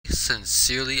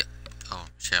sincerely, oh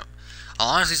shit, I'll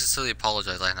honestly sincerely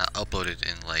apologize. I have not uploaded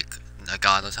in like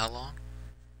God knows how long.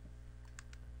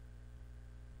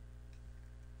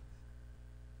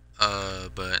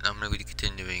 But I'm gonna be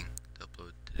continuing to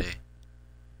upload today.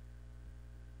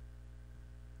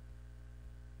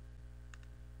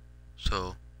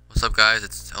 So, what's up, guys?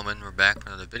 It's Omen. We're back for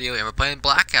another video, and we're playing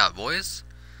Blackout, boys.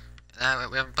 We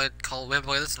haven't played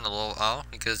this in a little while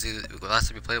because the last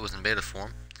time we played it was in beta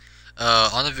form.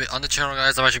 On the channel,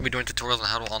 guys, I'm actually be doing tutorials on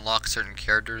how to unlock certain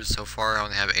characters. So far, I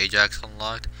only have Ajax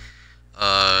unlocked.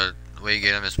 The way you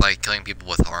get them is by killing people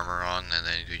with armor on, and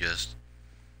then you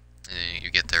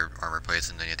get their armor plates,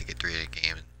 and then you have to get 3 a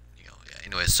game. And, yeah.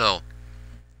 Anyway, so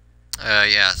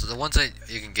yeah. So the ones that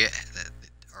you can get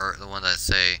are the ones that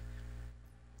say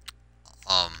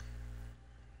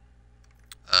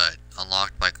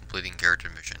unlocked by completing character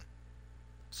mission.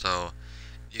 So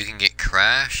you can get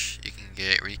Crash, you can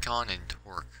get Recon, and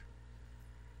Torque.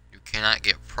 You cannot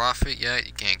get Prophet yet.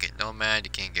 You can't get Nomad.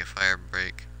 You can't get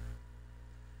Firebreak.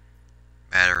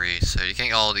 Battery. So you can't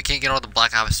get all the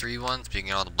Black Ops 3 ones, but you can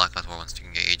get all the Black Ops 4 ones. You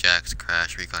can get Ajax,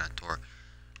 Crash, Recon, and Torque.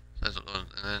 And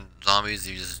then zombies,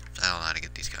 I don't know how to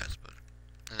get these guys, but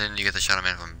and then you get the Shadow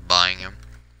Man from buying him,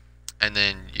 and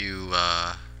then you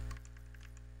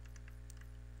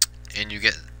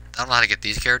get, I don't know how to get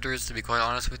these characters, to be quite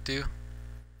honest with you.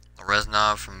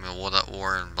 Reznov from World at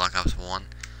War and Black Ops 1.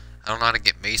 I don't know how to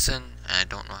get Mason, and I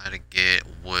don't know how to get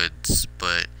Woods,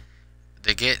 but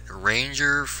they get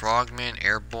Ranger, Frogman,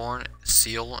 Airborne,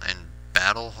 Seal, and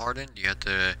Battle Hardened. You have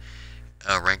to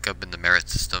rank up in the merit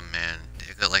system, and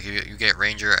like you get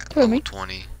Ranger at level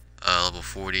 20, level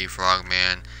 40,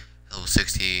 Frogman, level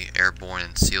 60, Airborne,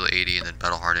 and Seal 80, and then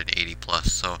Battle Hardened 80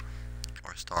 plus, so,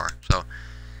 or Star. So,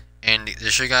 and to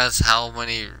show you guys how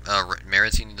many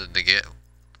merits you need to get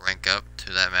rank up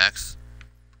to that max,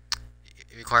 it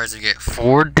requires you to get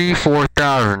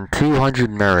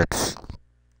 44,200 merits.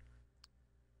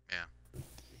 Yeah.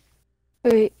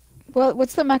 Wait,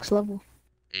 what's the max level?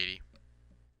 80.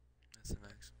 That's the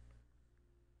max.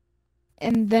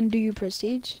 And then do you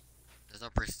prestige? There's no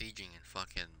prestiging in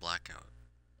fucking Blackout.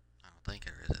 I don't think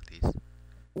there is, at least.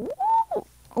 Ooh.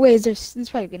 Wait, there's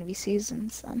probably gonna be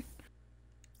seasons then.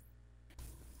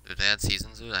 Did they add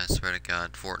seasons to it? I swear to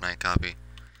God, Fortnite copy.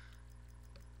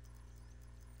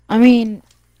 I mean,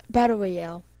 Battle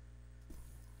Royale.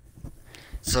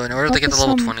 So in order to get the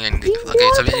level 20, I need to,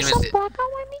 okay, so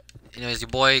anyways, your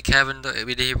boy Kevin,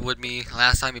 we did here with me.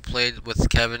 Last time we played with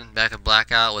Kevin back in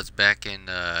Blackout was back in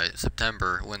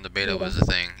September when the beta was a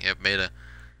thing. Yep, beta.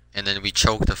 And then we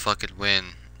choked the fucking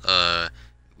win.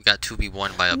 We got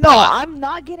 2v1 by a No, bot. I'm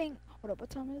not getting. Hold up, what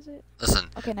time is it? Listen,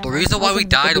 okay, the reason why we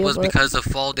died was because of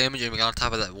fall damage and we got on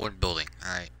top of that one building.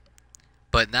 Alright.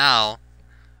 But now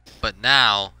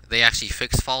they actually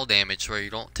fixed fall damage where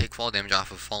you don't take fall damage off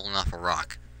of falling off a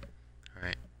rock.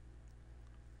 Alright.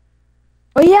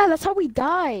 Oh yeah, that's how we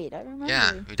died. I remember.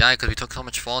 Yeah, we died because we took so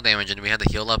much fall damage and we had to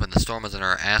heal up, and the storm was in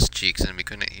our ass cheeks and we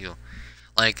couldn't heal.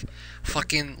 Like,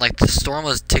 fucking, like, the storm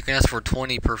was taking us for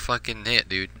 20 per fucking hit,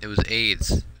 dude. It was AIDS.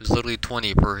 It was literally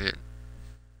 20 per hit.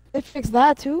 They fixed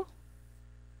that too?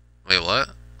 Wait,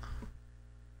 what?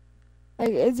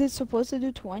 Like, is it supposed to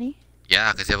do 20?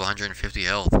 Yeah, because you have 150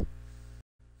 health.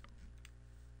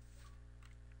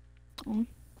 Oh.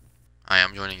 I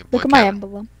am joining your boy. Look at my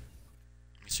emblem.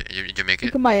 Did you make it?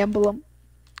 Look at my emblem.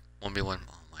 1v1.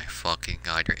 Oh my fucking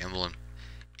god, your emblem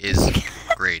is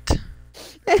great.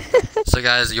 So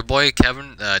guys, your boy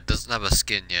Kevin doesn't have a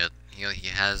skin yet. He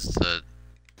has the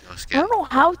no skin. I don't know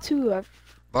how to.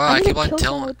 Bro, I keep on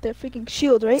telling with the freaking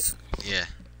shield, right? Yeah.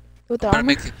 With the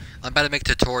armor. I'm about to make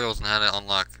tutorials on how to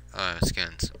unlock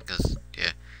skins because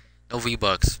yeah, no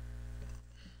V-Bucks.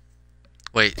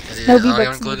 Wait, is no it audio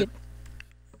V-Bucks included?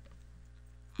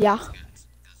 Yeah.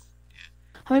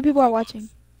 How many people are watching?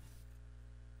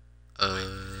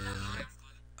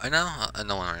 I know,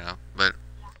 no one right now, but.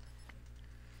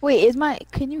 Wait,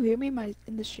 can you hear me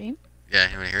in the stream? Yeah,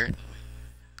 you wanna hear it?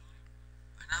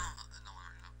 I know, no one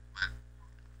right now, but.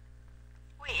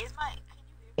 Wait, can you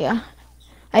hear me? Yeah.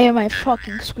 I hear my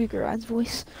fucking squeaker ass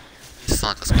voice. You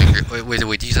sound like a squeaker.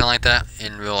 Wait, do you sound like that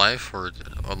in real life or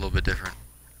a little bit different?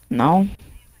 No.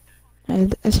 I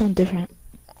sound different.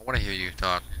 I wanna hear you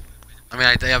talk. I mean,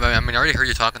 I already heard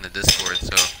you talk in the Discord,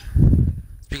 so.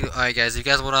 Alright guys, if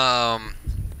you guys wanna,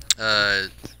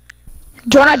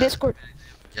 join our Discord.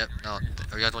 Yep, no,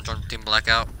 if you guys wanna join Team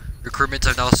Blackout, recruitments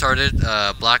have now started.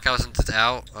 Blackout, since it's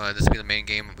out, this will be the main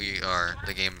game.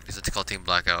 The game, because it's called Team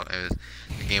Blackout. The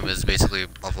game is basically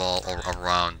all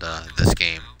around, this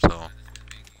game, so.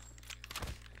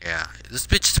 Yeah, this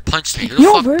bitch just punched me.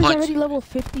 Yo, Bird's already level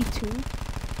 52.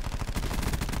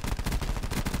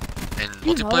 In Do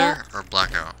you know multiplayer that? or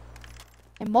Blackout?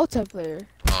 In multiplayer.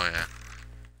 Oh yeah,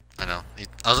 I know.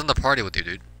 I was in the party with you,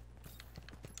 dude.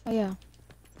 Oh yeah.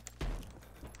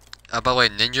 By the way,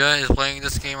 Ninja is playing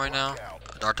this game right now.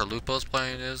 Dr. Lupo's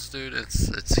playing this, dude.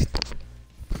 It's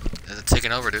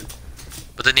taking over, dude.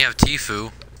 But then you have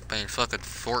Tfue playing fucking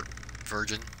Fort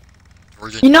Virgin.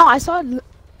 You know, I saw.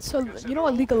 So you know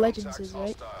what League of Legends is,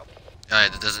 right? Yeah,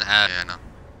 it doesn't add. Yeah,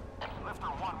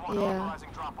 I know. Yeah.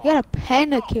 You got a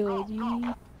pentakill,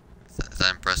 dude. Is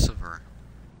that impressive or?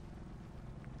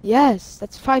 Yes,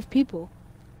 that's 5 people.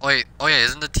 Oh wait, oh yeah,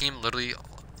 isn't the team literally?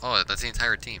 Oh, that's the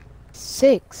entire team.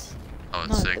 6. Oh,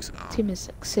 No, it's 6. the Oh. team is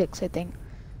 6, I think.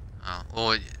 Oh.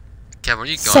 Well, Kev, where are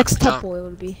you going? Sextuple it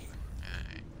would be.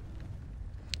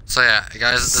 So yeah,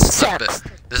 guys,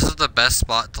 this is the best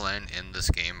spot to land in this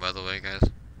game, by the way, guys.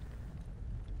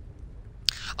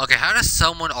 Okay, how does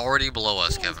someone already below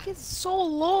us, Yeah, Kevin? it's so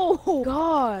low.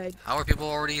 God. How are people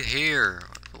already here?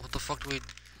 What the fuck do we?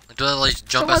 Do I like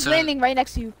jump Someone's as soon landing right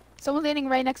next to you. Someone's landing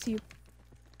right next to you.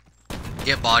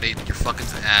 Get bodied, your fucking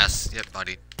ass. Get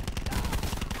bodied.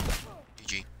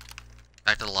 GG.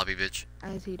 Back to the lobby, bitch.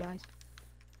 As he dies.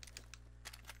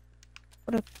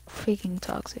 What a freaking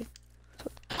toxic.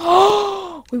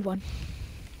 Oh, we won.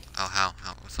 Oh, how?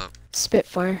 What's up?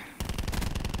 Spitfire.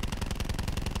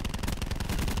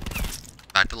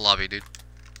 Back to the lobby, dude.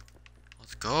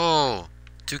 Let's go.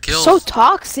 2 kills. So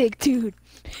toxic, dude.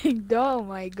 Oh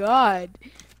my god.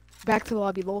 Back to the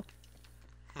lobby, lol.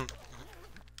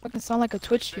 Fucking sound like a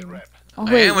Twitch streamer. Oh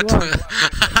I wait, am a you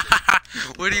are.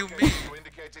 What do you mean?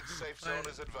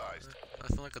 Advised. I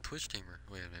sound like a Twitch streamer.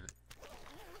 Wait a minute.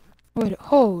 Wait,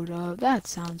 hold up. That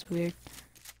sounds weird.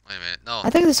 Wait a minute. No. I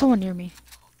think there's someone near me.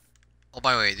 Oh,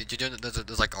 by the way, did you know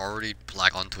there's like already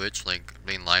black on Twitch, like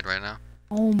being live right now?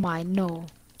 Oh my, no.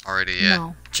 Already, yeah.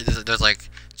 No. There's like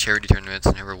charity tournaments,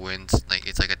 and whoever wins, like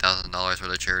it's like $1,000 for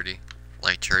the charity,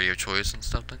 like charity of choice and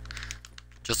something.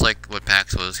 Just like what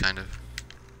PAX was, kind of.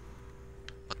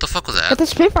 What the fuck was But that? the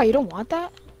Spitfire, you don't want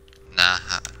that? Nah.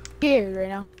 Scared right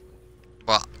now.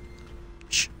 Well,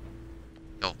 shh.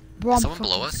 Yo, Bro, I'm someone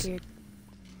below fucking us? scared.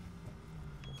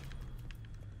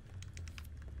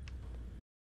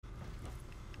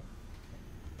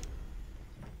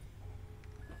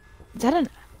 Is that an...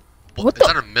 What Is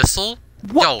the... that a missile?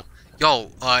 What?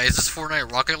 Yo, is this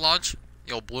Fortnite rocket launch?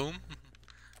 Yo, Bloom?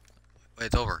 Wait,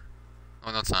 it's over.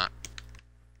 Oh, no, it's not.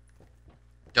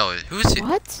 Yo, who is he?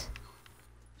 What?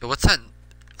 Yo, what's that?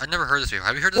 I never heard this before.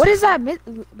 Have you heard this What before? is that?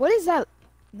 What is that?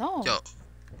 No. Yo,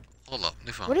 hold up,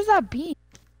 new phone. What is that beam?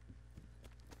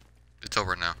 It's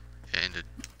over now. It ended.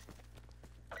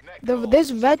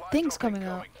 There's red things coming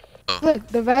out. Oh. Look,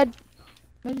 the red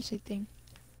emergency thing.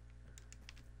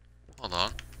 Hold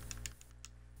on.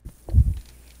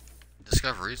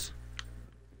 Discoveries.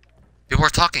 People are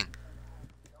talking.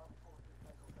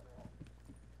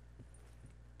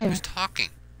 Here. Who's talking?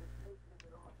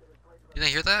 Did I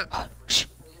hear that? Shh.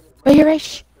 Right here, right?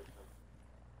 Shh.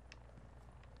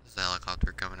 There's a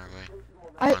helicopter coming our way.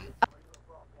 I- Run.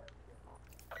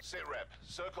 Sit rep.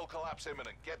 Circle collapse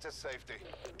imminent. Get to safety.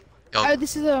 Yo,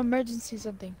 This is an emergency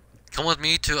something. come with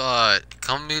me to the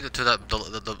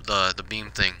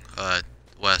beam thing,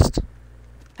 west.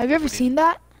 Have you ever What do you- seen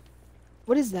that?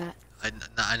 What is that?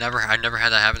 I never had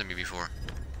that happen to me before.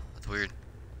 That's weird.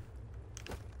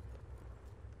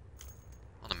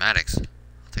 Oh, the Maddox. I'll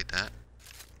take that.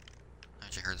 I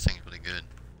actually heard this thing's really good.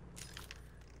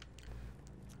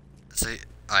 Say,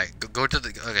 alright, go to the,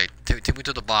 okay, take me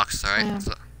to the box, alright? Yeah.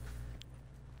 So,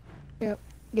 Yep.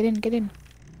 Get in, get in.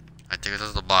 alright, take us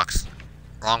to the box.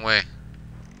 Wrong way.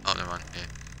 Oh, never mind. Yeah. No,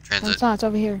 Transit. it's not. It's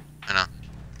over here. I know.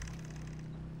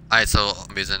 Alright, so,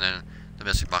 and then the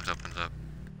mystery box opens up.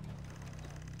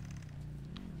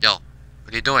 Yo,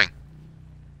 what are you doing?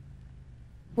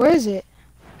 Where is it?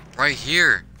 Right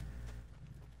here.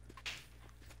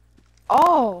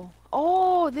 Oh.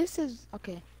 Oh, this is...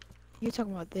 Okay. You're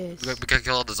talking about this. We gotta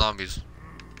kill all the zombies.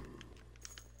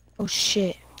 Oh,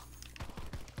 shit.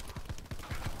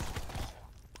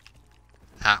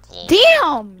 Ha, lol.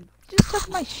 Damn! Just took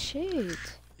my shit.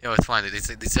 Yo, it's fine. These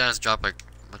guys drop like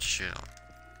a bunch of shit.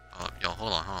 Oh, yo,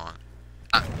 hold on.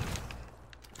 Ah.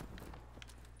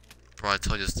 Bro, I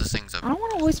told you this thing's I a... don't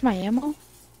want to waste my ammo.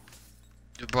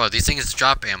 Dude, bro, these things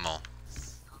drop ammo.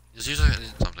 Just use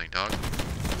something, dog.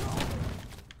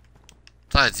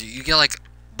 Besides, you get like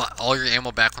all your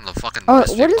ammo back on the fucking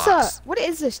mystery What is box. what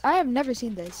is this? I have never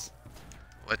seen this.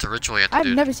 It's a ritual you have to I've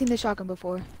do. never seen this shotgun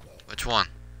before. Which one?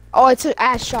 Oh, it's an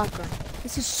ass shotgun.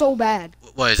 This is so bad.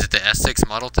 What, is it the S6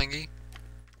 model thingy?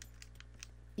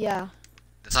 Yeah.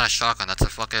 It's not a shotgun, that's a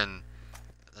fucking...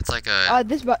 That's like a...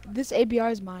 This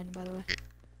ABR is mine, by the way.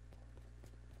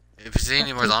 If you see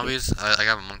any more Take it. zombies, I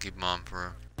got a monkey bomb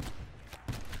for.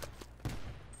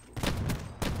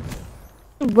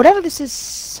 Whatever this is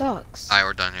sucks. Alright,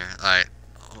 we're done here. Alright,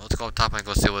 let's go up top and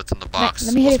go see what's in the box.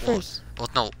 Let me hit it Well, first. well,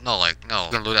 no, no.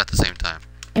 We're gonna loot at the same time.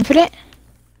 Infinite?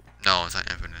 No, it's not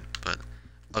infinite, but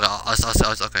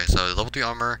okay. Okay, so level 3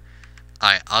 armor.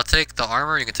 Alright, I'll take the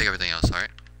armor. You can take everything else. Alright.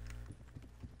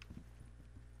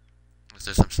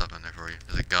 There's some stuff in there for you.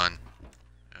 There's a gun,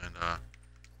 and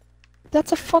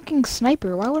That's a fucking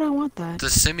sniper. Why would I want that? the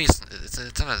semi.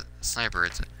 It's not a sniper.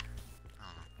 It's. I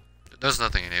don't know. There's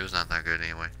nothing in it. It was not that good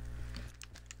anyway.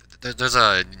 There's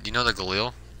a. You know the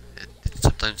Galil?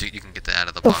 Sometimes you can get that out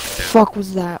of the The box too. fuck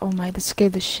was that? Oh my, that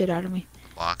scared the shit out of me.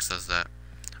 Box does that.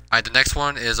 Alright, the next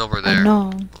one is over I there.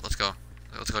 know. Let's go.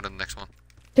 Let's go to the next one.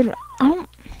 Dude, I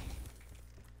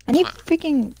need What?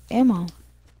 freaking ammo.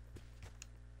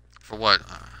 For what?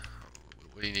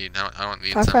 What do you need? I don't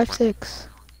need 7 points. 556.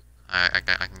 I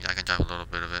can drive a little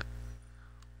bit of it.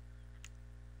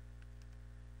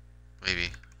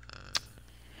 Maybe.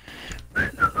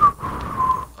 Did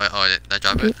I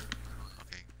drop it? Okay.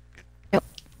 Good. Yep.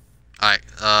 Alright.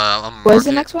 I'm Where's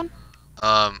the marking it. next one?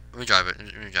 Let me drive it. Let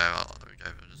me drive it. Let me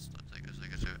drive it. Just take a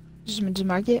second to it. Just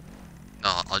mark it.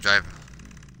 No, I'll drive.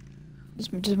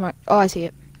 Just mark. Oh, I see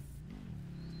it.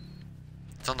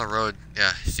 It's on the road.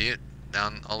 Yeah, see it?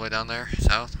 Down, all the way down there,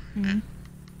 south. Mm-hmm.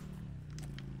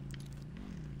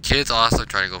 Kids also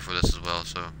try to go for this as well,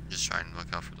 so just try and look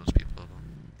out for those people.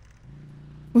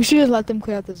 We should just let them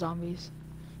clear out the zombies.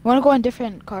 You want to go in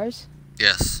different cars?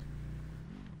 Yes.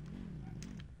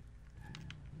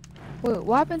 Wait,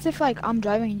 what happens if like I'm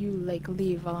driving and you like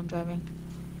leave while I'm driving?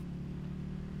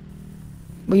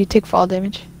 Will you take fall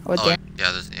damage or Oh, damage?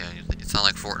 yeah, it's not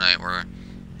like Fortnite where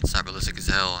it's not realistic as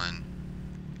hell and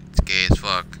it's gay as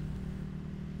fuck.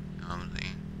 You know what I'm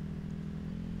saying?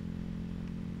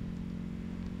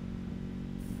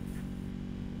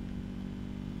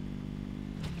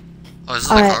 Oh, this is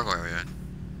the Alright. cargo area.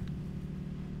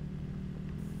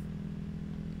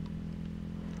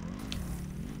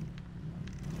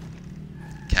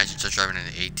 Catch just driving an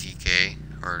ATK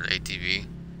or ATV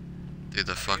through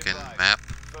the fucking map.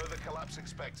 Further collapse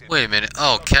expected. Wait a minute.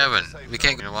 Oh, Kevin, we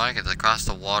can't get why? It's across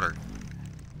the water.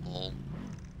 Lol.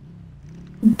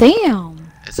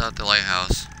 Damn. It's at the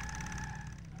lighthouse.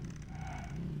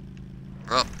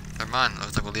 Oh, never mind.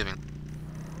 Looks like we're leaving.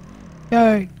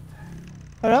 Hey.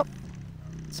 Hold up.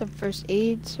 Some first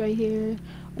aids right here.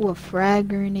 Ooh, a frag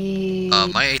grenade.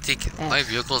 My ATK, my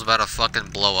vehicle is about to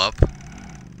fucking blow up.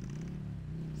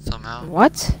 Somehow.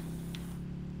 What?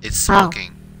 It's How?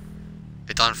 smoking.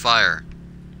 It's on fire.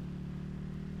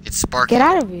 It's sparking. Get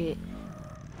out of it.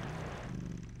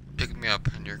 Pick me up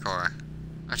in your car.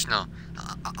 Actually, no.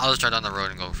 I'll just drive down the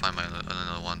road and go find my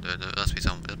another one. There must be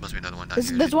some. There must be another one down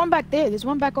here. There's one back there. There's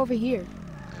one back over here.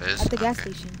 There is? At the gas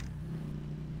Okay. station.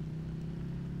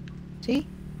 See?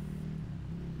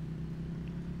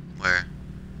 Where?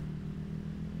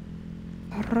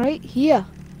 Right here.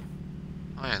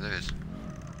 Oh yeah, there is.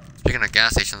 Speaking of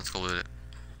gas station, let's go loot it.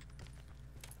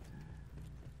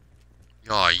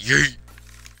 Yaw, yeet!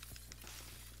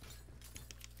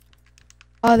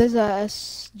 Oh, there's a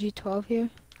SG-12 here.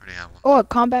 Already have one. Oh, a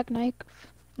combat knife.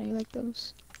 How you like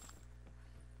those?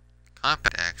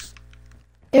 Compact axe.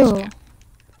 Ew. Okay.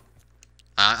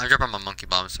 I'm dropping my monkey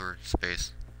bombs for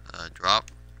space. Drop.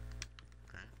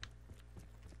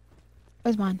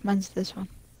 Where's mine? Mine's this one.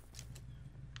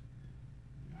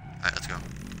 Alright, let's go.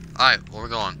 Alright, where we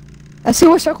going? Let's see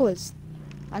where circle is.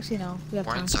 Actually, no. We have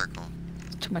We're time. in circle.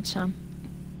 It's too much time.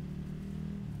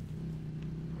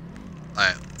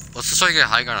 Alright, let's just try to get a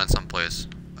high ground on someplace.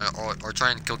 Or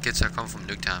try and kill kids that come from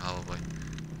Nuketown, probably.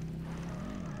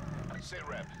 Sit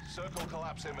rep. Circle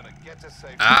collapse imminent. Get to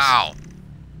safety. Ow!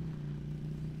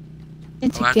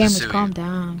 Into I'm gonna have to gamers, sue calm you. I'm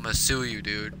down. gonna sue you,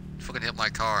 dude. Fucking hit my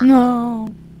car.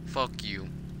 No. Fuck you.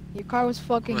 Your car was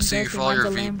fucking I'ma sue you broken. for all your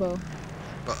Mine's a V- Lambo.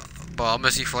 But I'm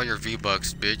gonna see for all your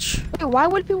V-Bucks, bitch. Wait, why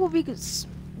would people be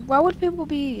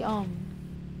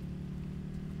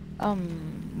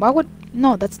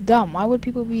no, that's dumb. Why would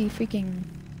people be freaking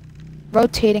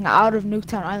rotating out of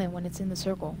Nuketown Island when it's in the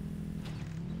circle?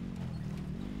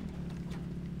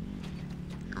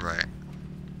 You're right.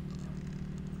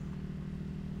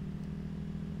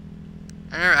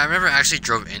 I never actually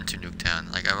drove into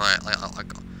Nuketown. Like,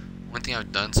 one thing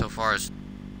I've done so far is,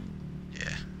 yeah.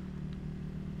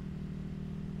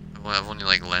 I've only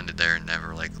like landed there and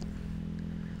never like.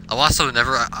 I've also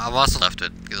left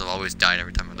it because I've always died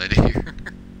every time I landed here.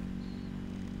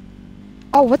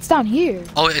 Oh, what's down here?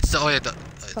 Oh, it's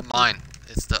mine.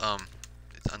 It's the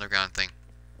underground thing.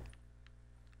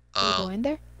 Can we go in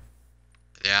there?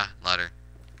 Yeah, ladder.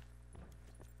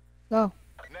 Go.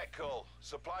 Net call.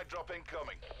 Supply drop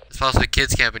incoming. There's possibly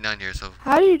kids camping down here, so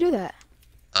How do you do that?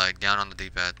 down on the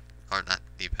D-pad, or not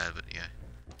D-pad, but yeah,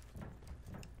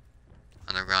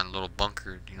 underground little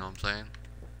bunker. You know what I'm saying?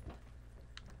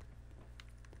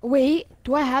 Wait,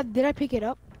 did I pick it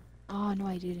up? Oh, no,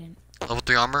 I didn't. Level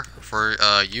 3 armor for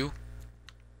you.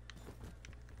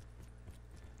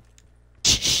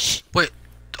 Wait.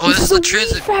 Oh, this is the a weed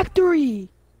transit factory.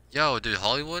 Yo, dude,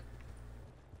 Hollywood.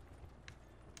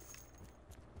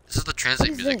 This is the What transit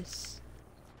is music. this?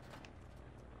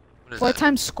 What is 4 that?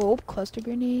 times scope, cluster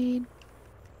grenade.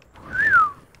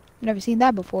 Never seen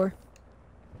that before.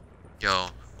 Yo,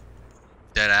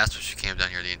 dead ass when she came down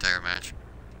here the entire match.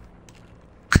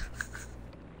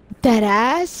 Dead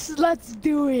ass? Let's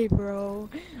do it, bro.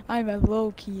 I'm a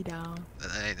low key down.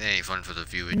 That ain't fun for the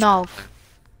viewers. No.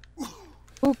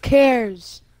 Who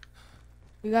cares?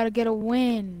 We gotta get a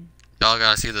win. Y'all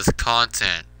gotta see this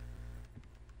content.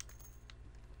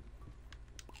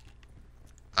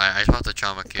 I popped the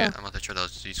trauma kit. I'm not sure that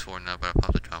was used for now, but I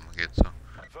popped the trauma kit, so.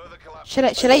 Further collapse. Should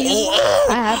I use it?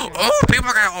 I have it. Oh, people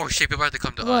are gonna. Oh shit, people have to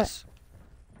come to What? us.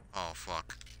 Oh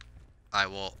fuck.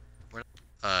 Alright, well,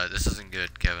 this isn't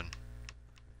good, Kevin.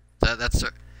 That's.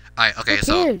 Alright, okay, Who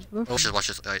so. cares? We're Watch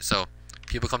this. Alright, so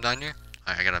people come down here.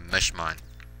 Alright, I got a mesh mine.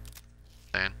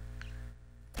 Man.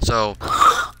 So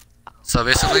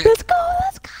basically. Let's go.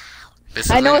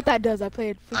 Basically, I know what that does. I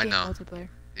played I freaking know. multiplayer.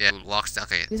 Yeah, walks down.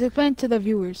 Okay, Just explain to the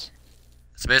viewers.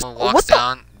 so basically What walks the-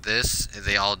 down this,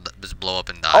 they all just blow up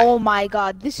and die. Oh my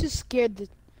god, this just scared the.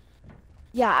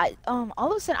 Yeah,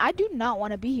 all of a sudden I do not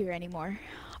want to be here anymore.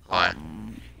 Why?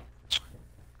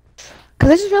 Cause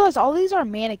I just realized all these are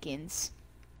mannequins.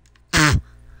 Have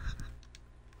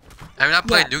you not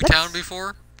played Yeah, Nuketown that's-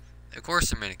 before? Of course,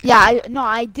 the mannequin. Yeah,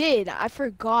 I did. I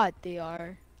forgot they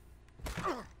are.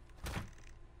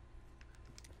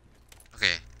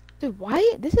 Okay. Dude,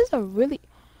 why? This is a really.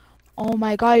 Oh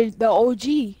my god, the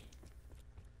OG.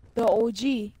 The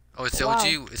OG. Oh, it's the Wow.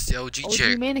 OG. It's the OG OG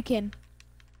chick mannequin.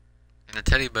 and a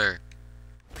teddy bear.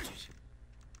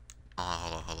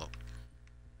 Oh, hold on.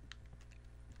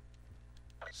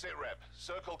 Sit rep.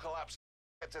 Circle collapse.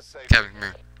 Get to safety. Kevin, come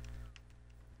here.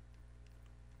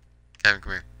 Kevin,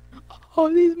 come here. All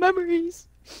these memories.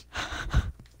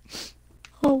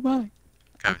 Oh my.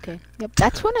 Kevin. Okay. Yep.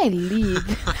 That's when I leave.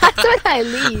 That's when I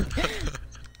leave.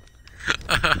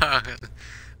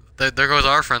 There goes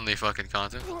our friendly fucking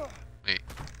content. Wait.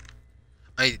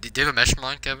 Hey, do you have a mesh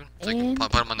mine, Kevin? So I can And-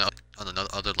 put him on the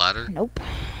other ladder. Nope.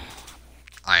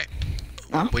 Alright.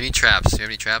 No? We need traps. Do you have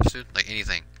any traps, dude? Like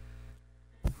anything.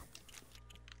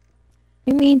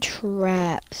 You mean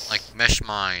traps? Like mesh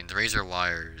mines, razor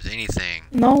wires, anything.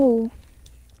 No.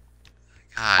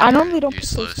 God, I you're normally don't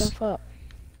useless. put stuff up.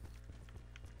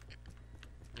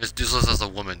 Just useless as a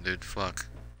woman, dude. Fuck.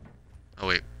 Oh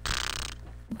wait.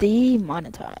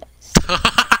 Demonetized.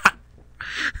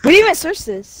 We didn't even search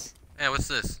this. Hey, what's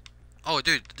this? Oh,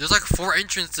 dude, there's like 4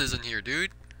 entrances in here,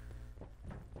 dude.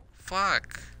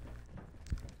 Fuck.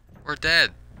 We're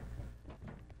dead.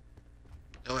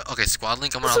 Oh, okay, squad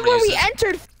link. I'm This gonna is where use we this.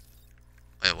 entered.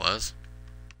 Wait, it was?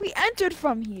 We entered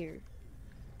from here.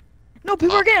 No,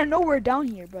 people Oh. are getting nowhere down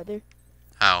here, brother.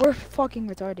 How? We're fucking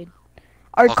retarded.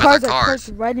 Our 'cause cars they're are cars.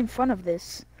 parked right in front of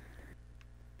this.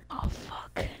 Oh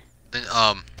fuck. Then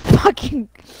Fucking.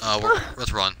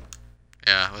 let's run.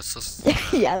 Yeah, let's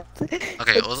Yeah.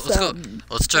 Okay, let's go. um,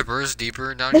 Let's traverse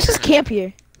deeper down Let's here. just camp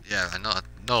here. Yeah, I know.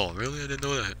 No, really, I didn't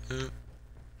know that.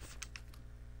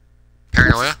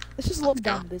 Paranoia, Let's just look Let's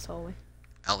go. down this hallway.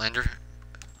 Outlander,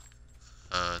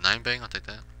 9 bang. I'll take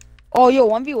that. Oh, yo,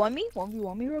 1v1 me?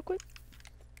 1v1 me real quick?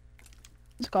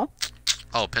 Let's go.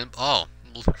 Oh, pin. Oh,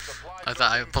 I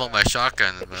thought I pulled out my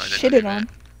shotgun, but I didn't Shit do it on.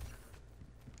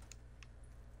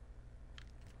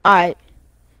 Alright.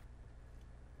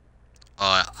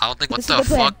 I don't think. What This is the the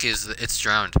plan. fuck is? It's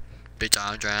drowned. Bitch,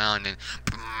 I'm drowned. And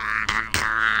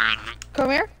Come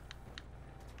here.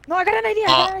 No, I got an idea. I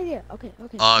got an idea. Okay,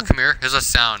 okay. come here. Here's a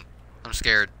sound. I'm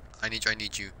scared. I need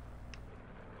you.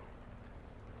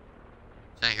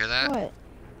 Did I hear that? What?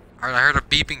 Alright, I heard a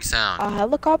beeping sound. A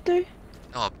helicopter?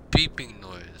 No, a beeping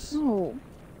noise. No.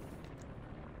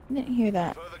 I didn't hear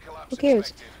that. Further collapse Who cares?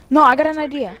 expected. No, I got an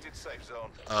idea. Indicated safe zone.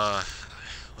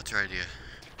 What's your idea?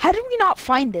 How did we not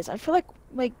find this? I feel like,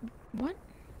 what?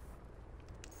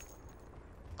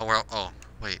 Oh,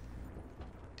 wait.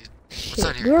 What's Shit,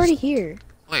 down here? we're already here.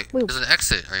 Wait, Wait. there's an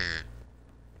exit right here.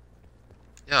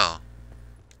 Yo,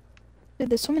 Dude,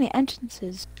 there's so many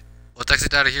entrances. let's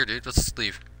exit out of here, dude. Let's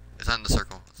leave. It's not in the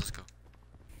circle. Let's go.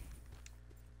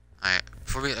 Alright,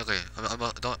 before we, okay,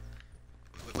 don't,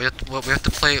 we have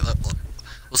to play,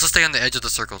 let's just stay on the edge of the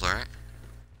circles, alright?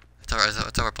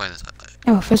 That's how we're playing this.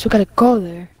 Yeah, well, first we gotta go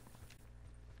there.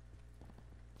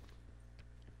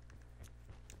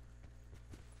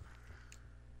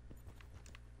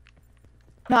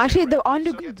 No, actually, they're on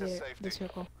the grid there. The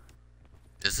circle.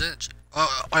 Is it?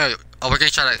 Yeah. Oh, we're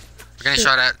getting shot at. We're getting Shit.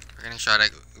 shot at. We're getting shot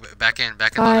at. Back in the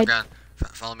Alright. underground.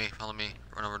 Follow me.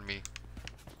 Run over to me.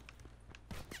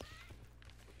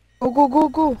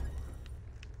 Go.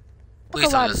 Please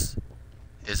Fuck tell about us.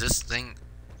 Is this thing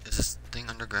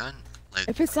underground? Like,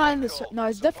 If it's not in the no,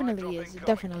 it definitely is. It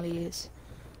definitely is.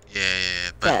 yeah.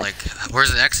 But Yeah. like,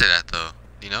 where's the exit at though?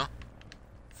 Do you know?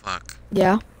 Fuck.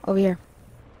 Yeah, over here.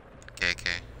 Okay.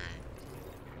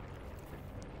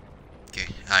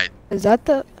 Alright. Is that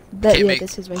the? That yeah,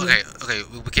 this is right here. Okay.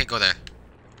 We can't go there.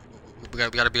 We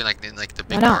gotta be in like the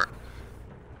big Why not? part.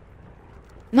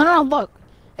 No. Look,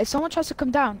 if someone tries to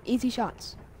come down, easy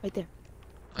shots, right there.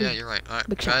 Oh yeah, you're right. Alright,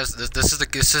 Big shot. guys,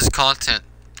 this is content.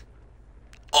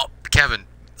 Oh, Kevin.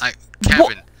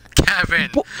 Kevin.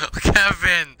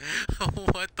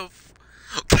 What the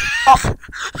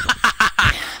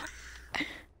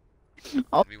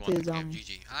Oh, we won the this, game.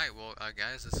 GG. Alright, well,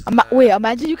 guys, this is, wait,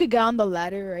 imagine you could get on the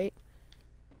ladder, right?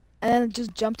 And then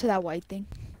just jump to that white thing.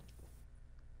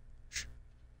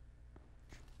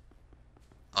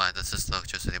 Oh, that's just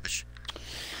electricity, but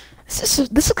This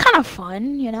is kind of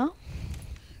fun, you know?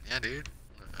 yeah, dude.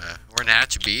 We're in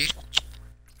hatch B.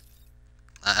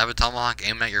 I have a tomahawk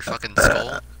aimed at your fucking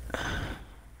skull.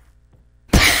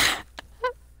 I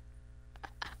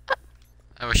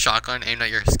have a shotgun aimed at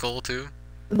your skull too.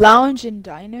 Lounge and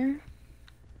diner.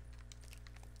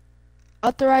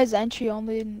 Authorized entry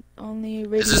only.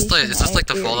 Is this like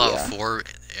the area. Fallout 4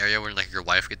 area where like your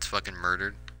wife gets fucking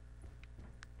murdered?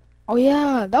 Oh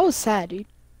yeah, that was sad, dude.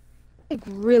 Like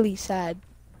really sad.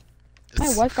 My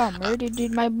It's- wife got murdered,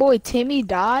 dude. My boy Timmy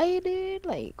died, dude.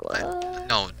 Like what?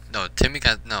 No, Timmy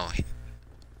got no.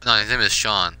 His name is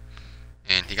Sean,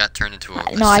 and he got turned into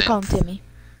a. No, I call him Timmy.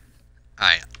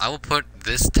 Alright, I will put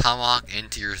this tomahawk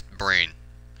into your brain.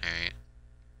 Alright.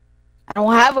 I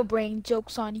don't have a brain.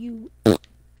 Joke's on you. Did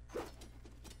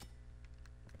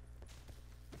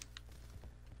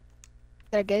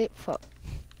I get it? Fuck.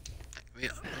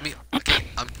 Okay,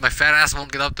 my fat ass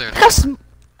won't get up there.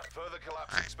 Further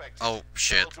collapse Alright. expected. Oh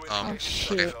shit. Oh,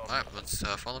 shit. Okay, alright, let's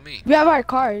follow me. We have our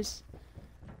cars.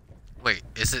 Wait,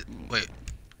 is it? Wait,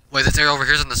 this area over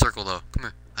here's in the circle though. Come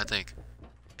here, I think.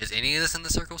 Is any of this in the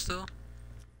circle still?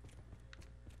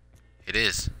 It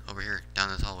is over here, down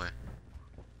this hallway.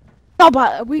 No,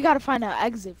 but we gotta find an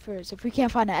exit first. If we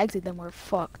can't find an exit, then we're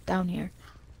fucked down here.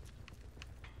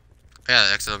 Yeah,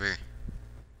 the exit over here.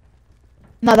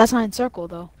 No, that's not in circle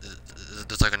though.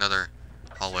 There's like another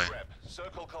hallway. Rep.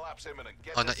 Circle collapse imminent.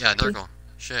 Get Oh, to yeah, safety. circle.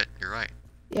 Shit, you're right.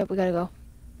 Yeah, we gotta go.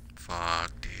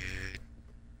 Fuck, dude.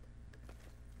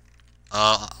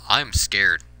 I'm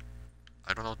scared.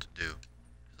 I don't know what to do.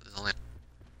 There's only.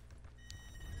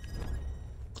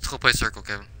 Let's go play circle,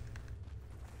 Kevin.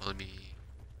 Let me.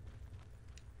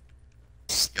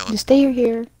 Yo. Just stay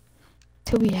here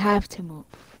till we have to move.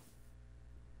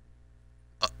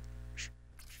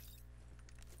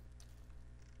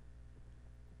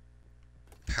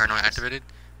 Paranoid activated.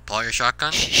 Pull out your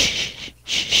shotgun.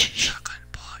 Shotgun.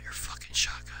 Pull out your fucking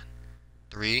shotgun.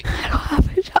 3. I don't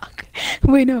have a shotgun.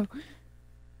 Wait, no.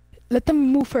 Let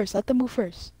them move first. And then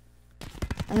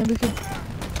we can.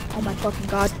 Oh my fucking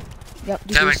god. Yep.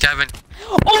 do this. Kevin.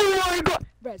 Oh my god.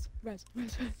 Res.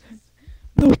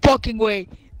 No fucking way.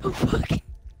 No fucking.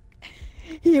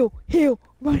 Heal.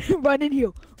 Run and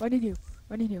heal. Running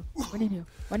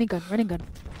gun.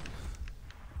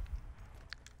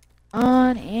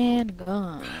 On and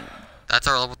gun. That's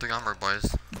our level 3 armor,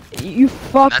 boys. You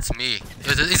fuck. That's me.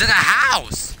 He's in a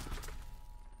house!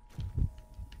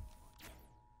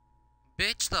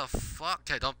 Bitch, the fuck?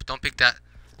 Okay, don't pick that.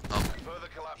 Oh, Further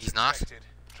collapse he's not? expected.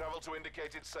 Travel to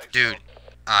indicated safe Dude. zone.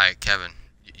 Alright, Kevin.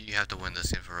 You have to win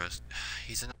this game for us.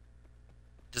 He's in.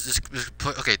 Just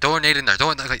put. Okay, throw a nade in there.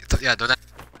 Throw that.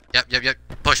 Yep.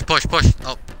 Push.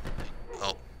 Oh,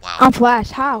 wow. I'm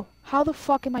flash. How? How the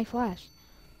fuck am I flash?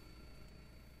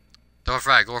 Go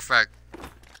frag. Okay,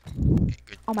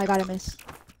 good. Oh my god, I missed.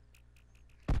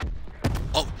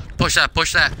 Oh, push that.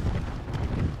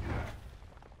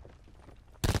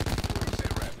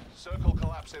 Sit rep. Circle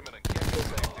collapse imminent. Get to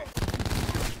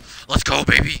safety. Let's go,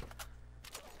 baby.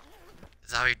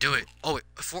 That's how you do it. Oh, wait,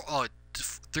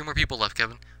 3 more people left,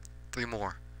 Kevin. 3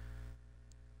 more.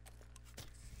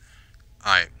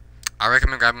 Alright. I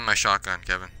recommend grabbing my shotgun,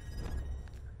 Kevin.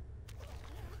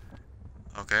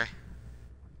 Okay.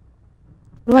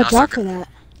 What do I Now drop circle- for that?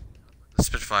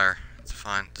 Spitfire. It's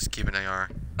fine. Just keep an AR.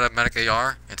 Automatic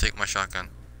AR and take my shotgun.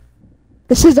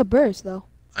 This is a burst, though.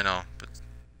 I know, but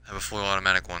I have a fully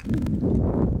automatic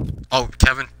one. Oh,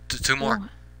 Kevin, two more. Oh.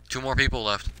 2 more people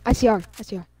left. ICR.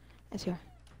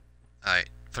 Alright,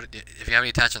 if you have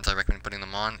any attachments, I recommend putting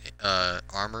them on.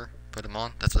 Armor, put them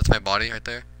on. That's my body right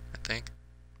there, I think.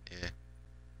 Yeah.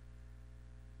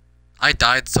 I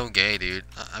died so gay, dude.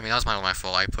 I mean, that was my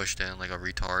fault. I pushed in like a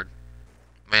retard.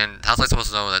 Man, how's I supposed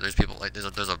to know that there's people like there's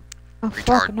a Oh retard?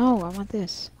 fuck no! I want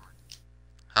this.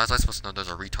 How's I supposed to know there's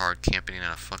a retard camping in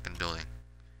a fucking building?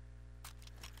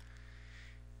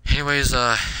 Anyways,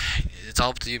 it's all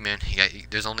up to you, man.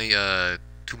 There's only 2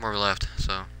 more left,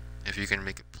 so if you can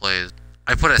make it play,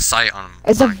 I put a sight on.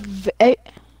 It's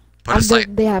Put a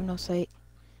sight. They have no sight.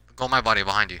 Go on my body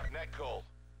behind you. Net call.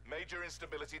 Major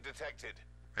instability detected.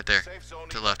 Right there. Safe zone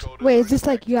To the left. code Wait, is this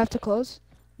like you have to close?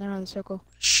 No, the circle.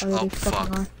 Shh. Or Oh they fucking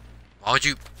fuck. are. Why would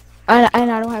you? And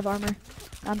I don't have armor.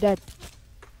 I'm dead.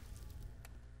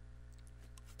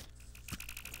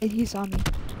 He saw me.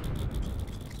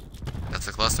 That's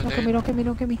a cluster, Don't kill me! dude. Don't kill me!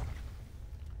 Don't kill me!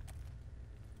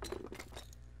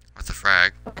 That's a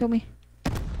frag. Don't kill me!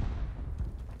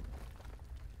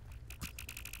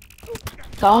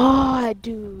 God,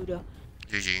 dude.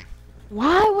 GG.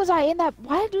 Why was I in that?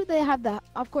 Why do they have that?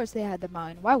 Of course they had the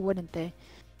mine. Why wouldn't they?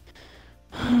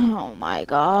 Oh my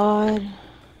god.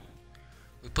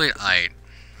 We played Ite.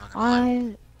 Not gonna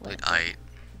lie. I Played Ite.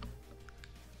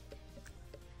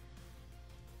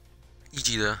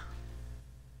 EG though.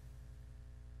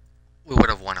 We would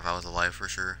have won if I was alive for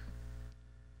sure.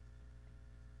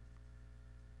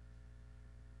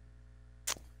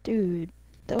 Dude,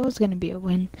 that was gonna be a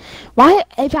win. Why?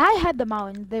 If I had the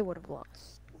mountain, they would have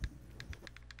lost.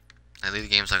 I leave the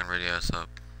game so I can radio us up.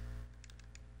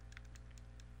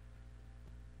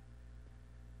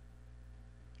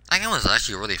 That game was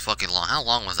actually really fucking long. How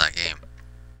long was that game?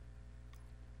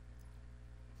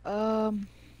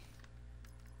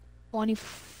 20.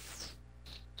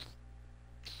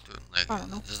 Dude, like, I don't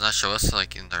know. does that show us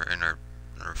like in our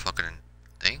fucking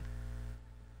thing?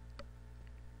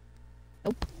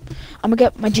 Nope. I'm gonna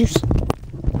get my juice. It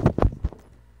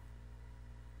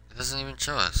doesn't even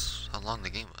show us how long the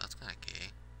game was. That's kind of gay.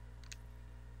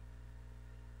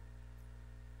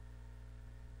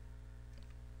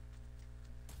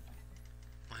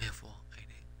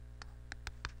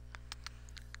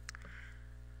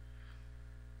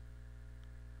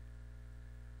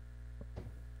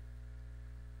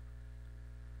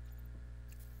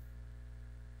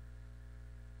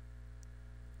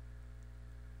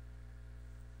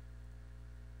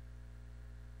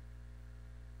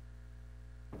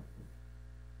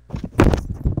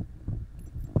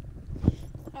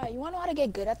 Alright, you wanna know how to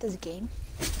get good at this game?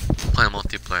 Play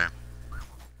multiplayer.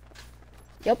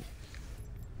 Yep.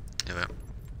 Yeah.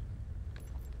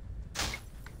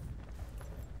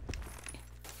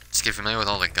 Just get familiar with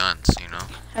all the guns, you know?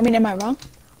 I mean, am I wrong?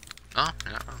 No,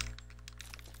 you're not wrong.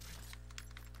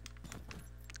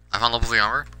 I found level 3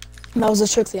 armor. That was a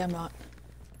strictly I'm not.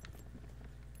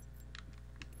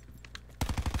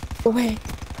 Wait.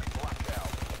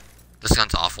 This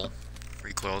gun's awful.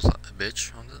 Recoils a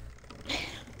bitch on it.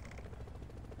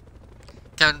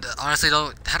 Kevin, honestly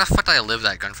though, how the fuck did I live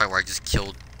that gunfight where I just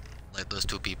killed like those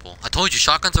 2 people? I told you,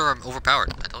 shotguns are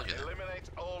overpowered. I told you that. Eliminate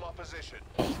all opposition.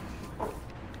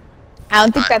 I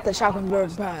don't think that the shotguns were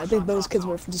bad. I think those kids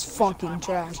were just fucking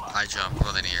trash. I jump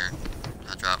more than here.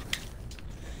 I drop.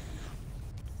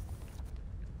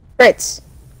 Fritz.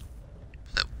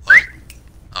 That, what?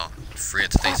 Oh,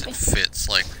 Fritz thinks it fits.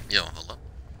 Like, yo, hello.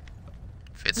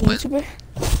 Fits, but YouTuber?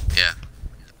 yeah.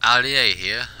 Audie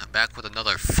here, back with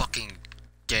another fucking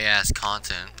gay ass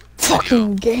content.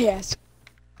 Fucking video. gay ass.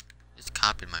 Just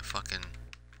copied my fucking.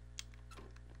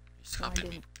 Just No, I copied me.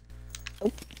 didn't.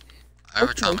 Nope. I have a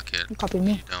Nope, trauma nope. kit. You copied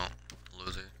me. You don't,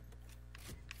 loser.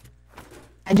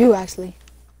 I do actually.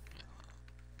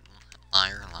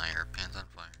 Liar, liar, pants on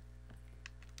fire.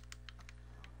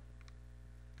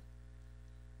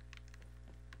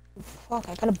 Fuck,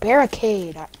 I got a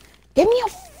barricade. Give me a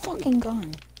fucking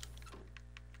gun.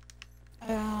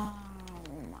 Oh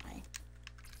my.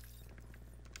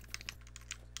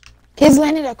 Kids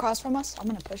landed across from us. I'm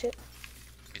gonna push it.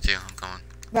 Me too, I'm going.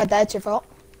 But that's your fault.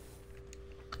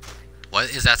 What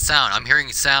is that sound? I'm hearing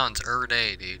sounds every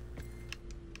day, dude.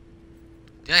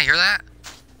 Did I hear that?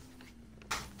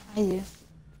 I do.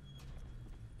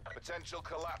 Potential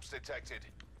collapse detected.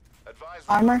 Advise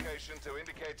Armor? relocation to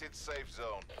indicated safe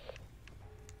zone.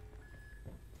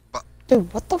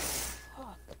 Dude, what the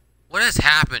fuck? What is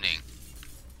happening?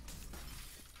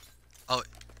 Oh,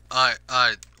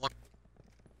 what?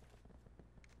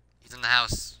 He's in the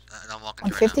house. I'm walking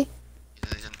through right 150? now.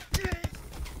 He's in.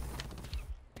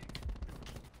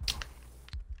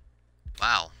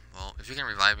 you can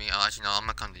revive me, I'll actually no, I'm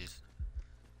gonna come to you.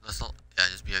 Let's not, yeah,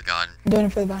 just be a god. I'm doing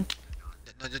it for the van.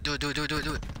 No, do it.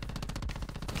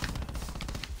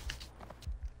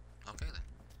 Okay then.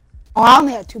 Oh, I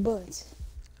only had 2 bullets.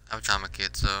 I have a trauma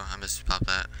kit, so I must pop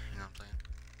that. You know what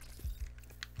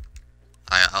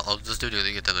I'm saying? I'll just do it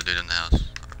to get the other dude in the house.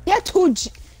 Yeah, 2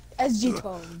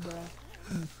 SG12, bro.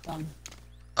 I'm done.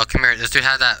 Oh, come here. This dude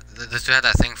had that. This dude had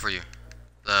that thing for you.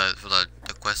 For the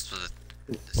quest for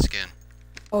the skin.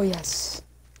 Oh, yes.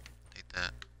 Take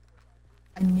that.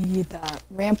 I need that.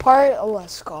 Rampart? Oh, a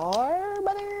scar,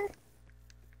 brother?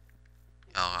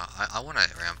 Oh, I want a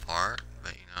rampart,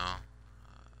 but you know,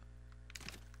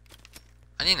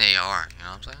 I need an AR. You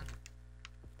know what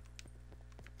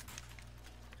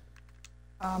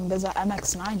I'm saying? There's an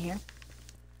MX9 here.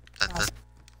 That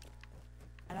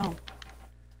I know.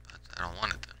 I don't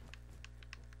want it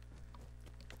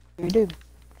then. You do.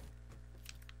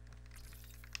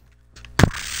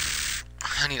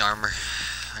 I need armor.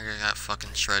 I got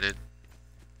fucking shredded.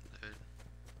 Dude.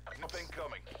 Nothing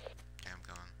coming. Okay, I'm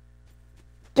going.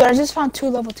 Dude, I just found 2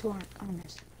 level 2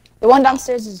 armors. The one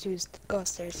downstairs is used. Go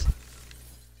upstairs.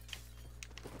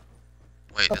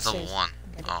 Wait, it's level Upstairs. 1.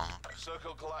 Oh.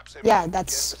 Circle collapse imminent. Yeah,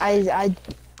 that's I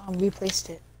replaced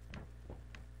it.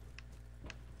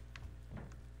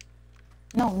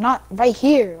 No, not right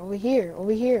here. Over here.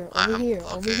 Over here. Over here.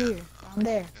 Over Okay. here. Down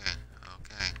there.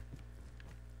 Okay.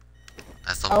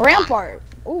 That's A level 1. rampart.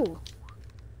 Ooh.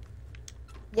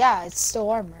 Yeah, it's still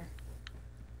armor.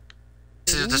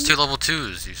 There's 2 level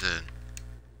 2s, you said.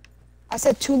 I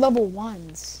said 2 level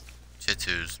 1s. Shit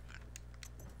 2s.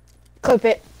 Clip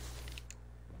it.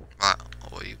 Wow.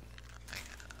 Oh, you.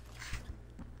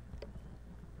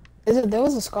 There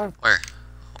was a scarf Where?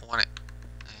 I want it.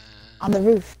 on the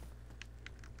roof.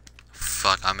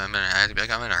 Fuck, I'm in a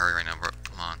hurry right now, bro.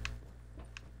 Come on.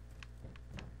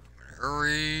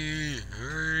 Hurry.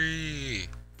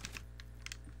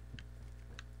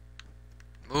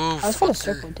 Move. I was for the fucker.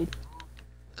 circle, dude.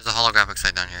 There's a holographic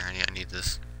site down here. I need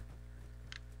this.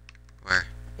 Where?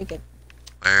 Take it.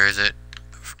 Where is it?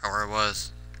 I forgot where it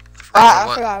was. I I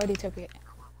what. forgot. I already took it.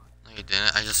 No, you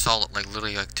didn't. I just saw it like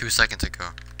literally like 2 seconds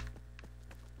ago.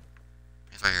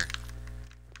 It's right here.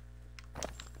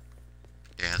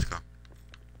 Yeah, let's go.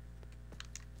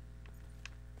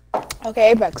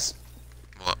 Okay, Apex.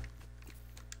 What?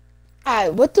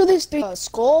 Alright, what do these 3? A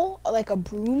skull, like a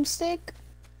broomstick,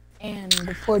 and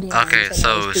the 49. Okay,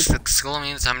 so skull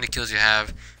means how many kills you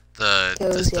have.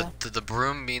 Kills, The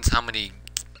broom means how many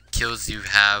kills you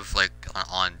have like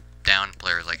on down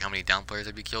players, like how many down players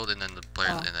have you killed, and then the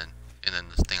players, and then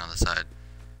this thing on the side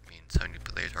means how many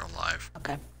players are alive.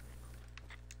 Okay.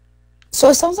 So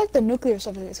it sounds like the nuclear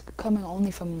stuff is coming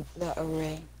only from the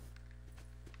array.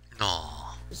 No.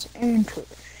 It's interesting.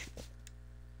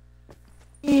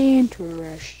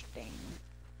 Interesting.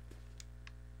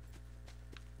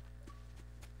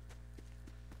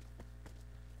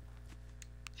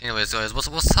 Anyways, guys,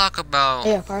 let's talk about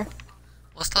AFR.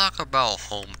 let's talk about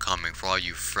homecoming for all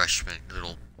you freshmen,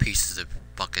 little pieces of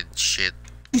fucking shit.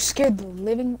 You scared the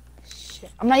living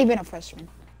shit. I'm not even a freshman.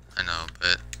 I know,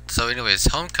 but so anyways,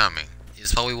 homecoming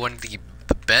is probably one of the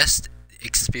best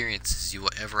experiences you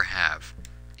will ever have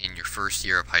in your first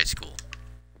year of high school.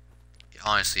 It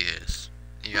honestly is.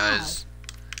 You guys,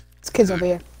 It's kids over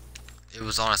here. it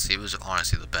was honestly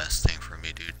the best thing for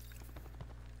me, dude.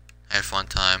 I had a fun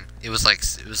time.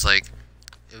 Besides, it's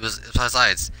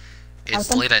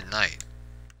Awesome. late at night.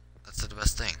 That's the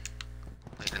best thing.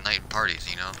 Late at night parties,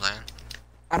 you know what I'm saying?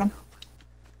 Got him.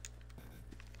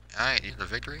 Alright, you the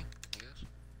victory, I guess.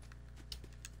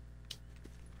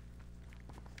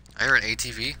 I hear an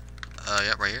ATV.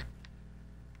 Yep, right here.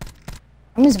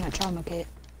 I'm using my trauma kit.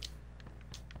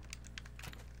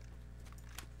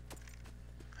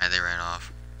 Alright, they ran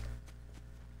off.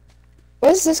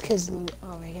 Where's this kid's loot?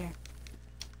 Oh, right here.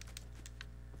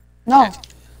 No. Okay.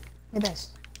 Look at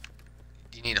this.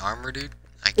 Do you need armor, dude?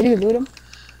 Did you loot him?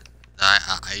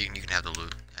 You can have the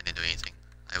loot. I didn't do anything.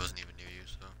 I wasn't even near you,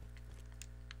 so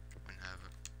wouldn't have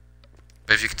it.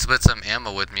 But if you can split some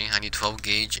ammo with me, I need 12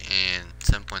 gauge and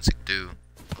 7.6 do.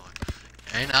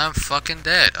 And I'm fucking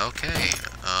dead. Okay.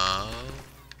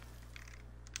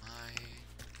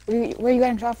 Where you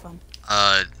getting shot from?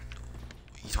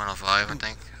 He's 105, I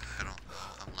think. I don't know.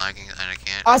 I'm lagging and I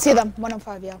can't. Oh, I see them.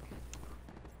 105, yeah.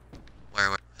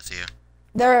 Where? I see you.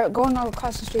 They're going all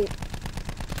across the street.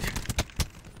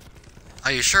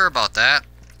 Are you sure about that?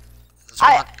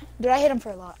 Dude, I hit him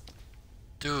for a lot.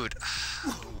 Dude,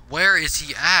 where is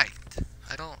he at?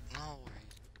 I don't know.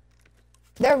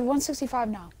 They're 165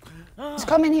 now. Just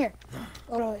come in here.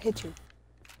 It'll hit you.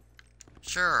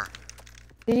 Sure.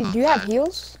 Do you have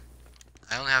heals?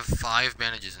 I only have 5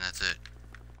 bandages and that's it.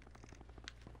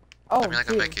 Oh, I mean, like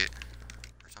a here. medkit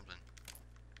or something.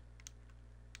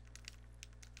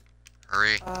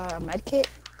 Hurry. Medkit?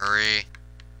 Hurry.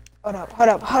 Hold up, hold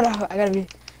up, hold up. I gotta be.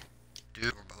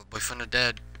 Dude, my boyfriend are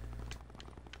dead.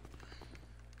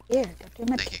 Here, got your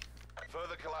Thank you. medkit.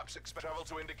 Further collapse travel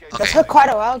to indicate. Okay. That took quite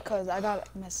a while because I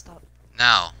got messed up.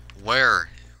 Now, where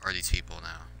are these people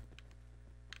now?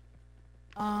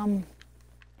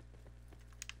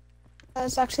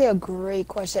 That's actually a great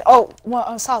question. Oh,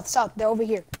 well, south. They're over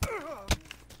here.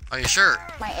 Are you sure?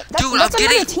 Dude, That's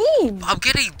another team. I'm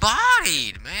getting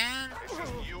bodied, man.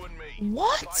 You and me.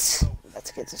 What?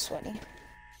 Let's get this sweaty.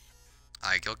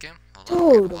 Alright, kill cam. Hold on,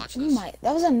 Dude, watch this.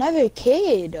 that was another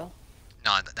kid. No,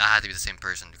 that had to be the same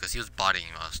person because he was bodying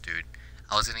us, dude.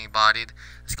 I was getting bodied.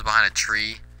 This was behind a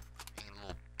tree. Being a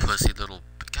little pussy, little.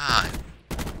 God.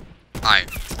 Alright,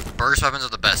 burst weapons are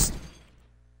the best.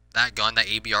 That gun, that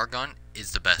ABR gun,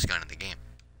 is the best gun in the game.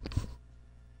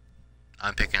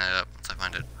 I'm picking it up once I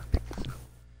find it.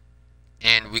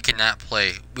 And we cannot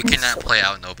play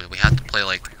out in the open. We have to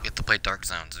play dark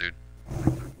zones, dude.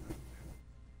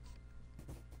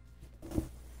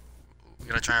 We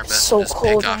gotta try our best So to just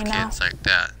cold pick off right now. kids like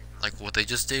that. Like what they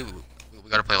just did, we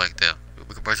gotta play like that.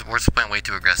 We're just playing way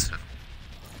too aggressive.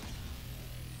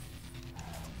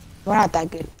 We're not that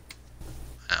good.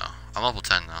 Yeah, I'm level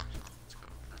 10 now. Let's go.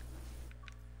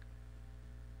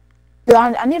 Dude,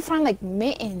 I need to find like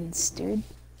mittens, dude.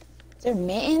 Is there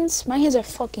mittens? My hands are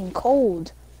fucking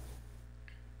cold.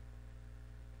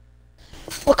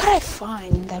 What could I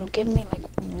find that'll give me like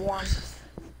warmth?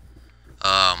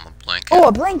 A blanket. Oh,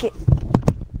 a blanket.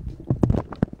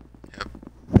 Yep.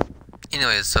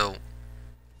 Anyways, so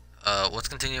let's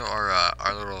continue our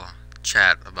little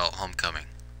chat about homecoming.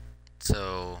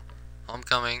 So,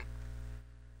 homecoming,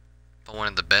 one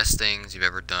of the best things you've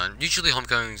ever done. Usually,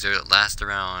 homecomings last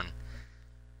around,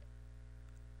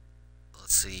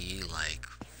 let's see, like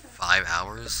 5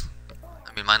 hours.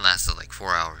 I mean, mine lasted like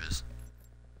 4 hours.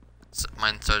 So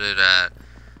mine started at.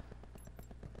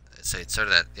 It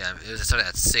started at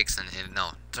 6 and no,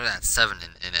 it started at 7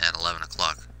 and at 11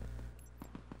 o'clock.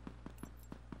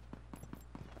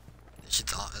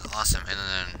 Shit's awesome. And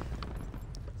then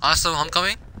also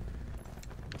homecoming.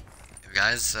 If you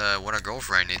guys want a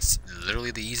girlfriend, it's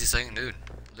literally the easiest thing, dude.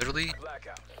 Literally,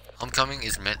 homecoming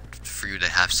is meant for you to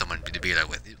have someone to be there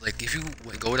with. Like if you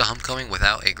go to homecoming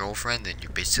without a girlfriend, then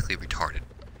you're basically retarded.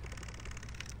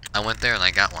 I went there and I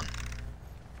got one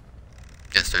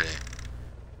yesterday.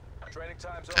 Training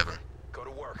time's Kevin. over. Go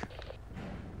to work.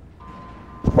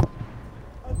 You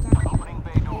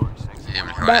didn't even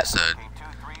hear what I said.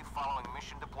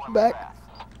 But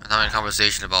I'm having a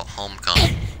conversation about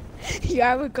homecoming. you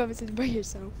have a conversation by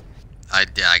yourself. I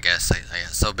guess.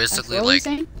 So basically, That's what like, we're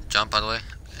saying? jump by the way,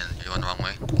 and you're going the wrong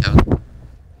way, Kevin.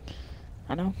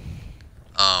 I know.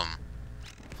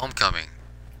 Homecoming,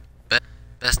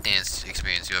 best dance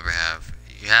experience you ever have.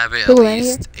 You have it at Who, right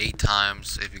least 8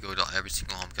 times if you go to every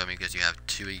single homecoming because you have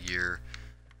 2 a year.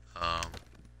 But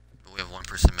we have 1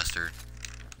 per semester,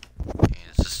 and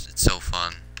it's so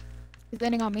fun. He's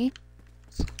landing on me.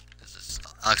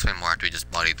 I'll explain more after we just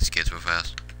body these kids real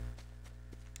fast.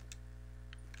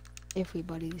 If we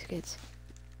buddy these kids.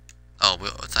 Oh,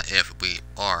 it's not if, we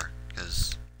are,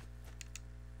 because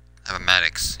I have a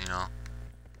Maddox, you know?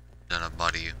 Then I'll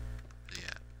body you.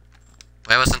 Yeah.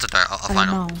 Wait, what's into there? I'll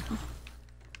find him.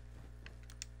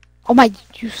 Oh my,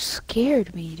 you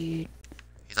scared me, dude.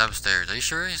 He's upstairs. Are you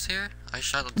sure he's here? I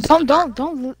shot him. Don't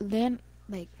land,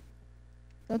 like,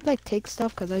 don't like take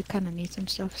stuff, cause I kinda need some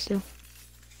stuff still.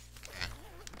 Okay.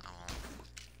 I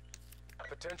won't.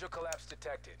 Potential collapse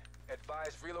detected.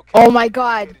 Advise relocation. Oh my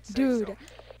god, dude.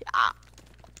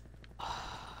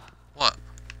 What?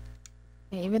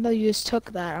 Even though you just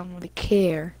took that, I don't really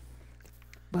care.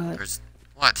 But There's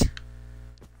what?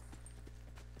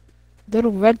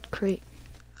 little red crate.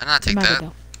 I did not take Matter that.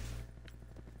 though.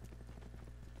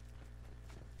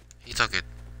 He took it.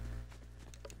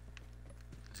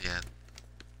 Yeah.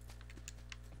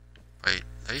 Wait,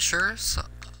 are you sure? So,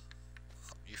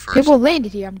 you first. People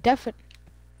landed here. I'm definite,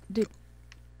 dude.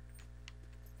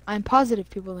 I'm positive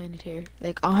people landed here,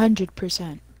 like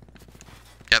 100%.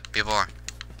 Yep, people are.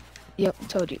 Yep,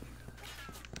 told you.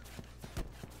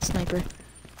 Sniper.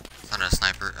 It's not a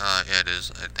sniper. Yeah, it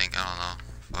is. I think. I don't know.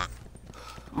 Fuck.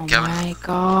 Oh Kevin. my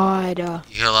god. You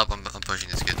heal up. I'm pushing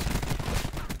this kid.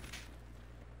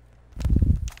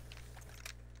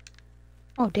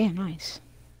 Oh damn, nice.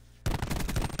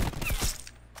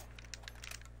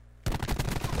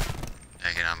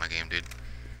 Yeah, get out of my game, dude.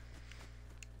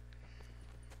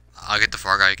 I'll get the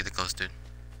far guy. You get the close dude.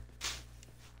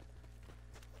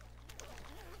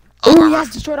 he has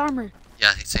destroyed armor.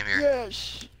 Yeah, same here.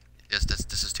 Yes. Yes,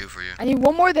 this is 2 for you. I need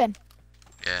one more then.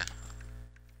 Yeah,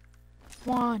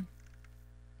 One.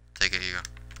 take it, you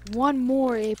go. One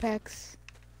more, Apex.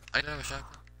 I don't have a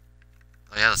shotgun.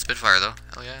 Oh yeah, the Spitfire though.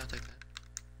 Hell yeah, I'll take that.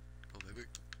 Oh baby.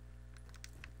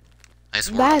 Nice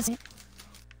work. That's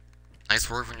Nice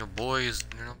work from your boys.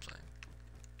 You know what I'm saying?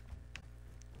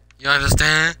 You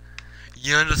understand?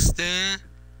 You understand?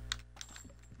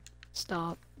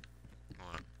 Stop.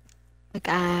 What? Like,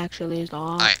 actually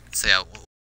stop. Alright, so yeah.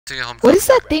 To your home What is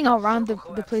that thing around the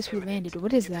place we landed?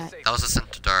 What is that? That was a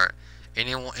center dart.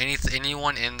 Anyone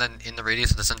in the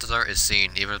radius of the center dart is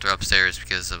seen, even if they're upstairs,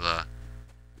 because of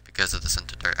the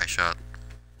center dart I shot.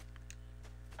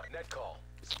 Net call.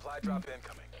 Supply drop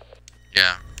incoming.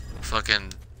 Yeah,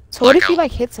 fucking. So what if you Blackout.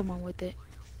 like hit someone with it?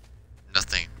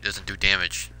 Nothing. It doesn't do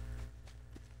damage.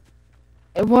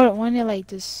 It wouldn't it like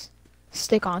just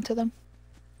stick onto them?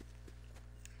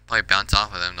 Probably bounce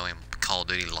off of them, knowing Call of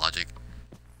Duty logic.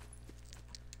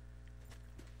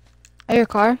 Oh, your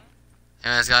car?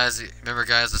 Anyways, guys, remember,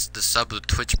 guys, the sub with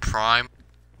Twitch Prime.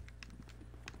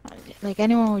 Like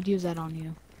anyone would use that on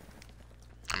you.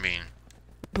 I mean,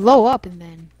 Blow up and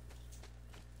then.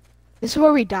 This is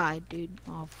where we died, dude.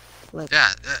 Oh, flip.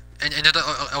 yeah, and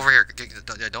over here.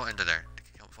 Yeah, don't enter there.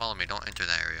 Follow me. Don't enter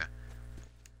that area.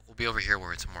 We'll be over here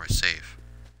where it's more safe.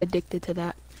 Addicted to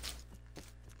that.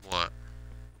 What?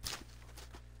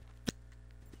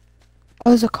 Oh,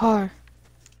 there's a car.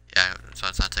 Yeah, so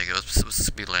let's not take it. Let's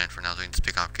speed land for now, so we can just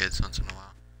pick off kids once in a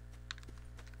while.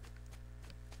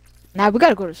 Nah, we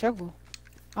gotta go to circle.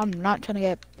 I'm not trying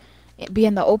to be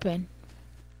in the open.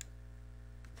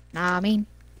 Nah, I mean.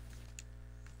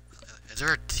 Is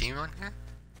there a team on here?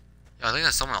 Yeah, I think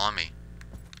there's someone on me.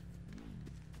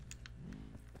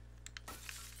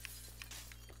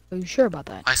 Are you sure about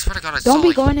that? I swear to God, I Don't saw.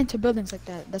 be going into buildings like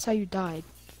that. That's how you died.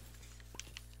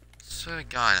 Swear to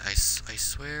God, I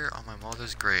swear on my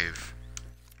mother's grave.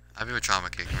 I'd be a trauma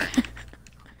kick, right?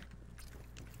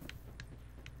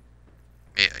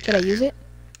 Yeah, Should I use it?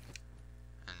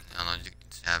 And I don't know, you can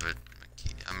just have it.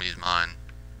 I'm gonna use mine.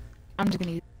 I'm just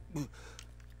gonna use it.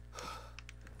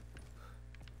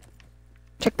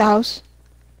 Check the house.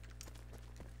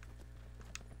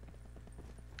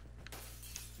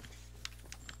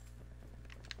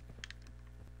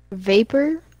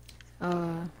 Vapor?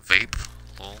 Vape?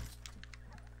 Lol. Alright,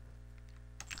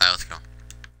 let's go.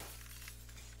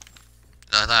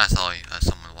 I thought I saw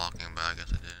someone walking, but I guess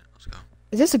I didn't. Let's go.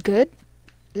 Is this a good? Is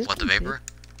this What, the pretty vapor?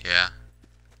 Yeah.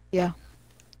 Yeah.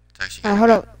 It's actually Alright, hold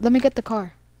up. Let me get the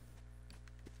car.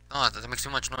 No, that makes too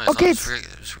much noise. Okay, I'll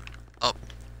just oh.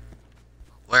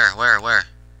 Where?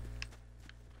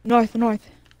 North.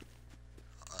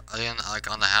 Are they like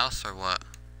on the house or what?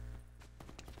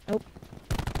 Nope.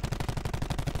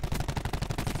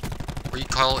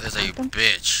 Recoil is a Got them.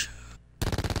 bitch.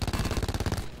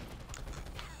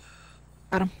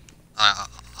 Got him.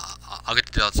 I'll get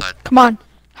to the outside. Come on.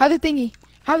 Have the thingy.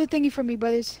 Have the thingy for me,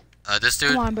 brothers. This dude?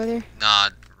 Come on, brother. Nah,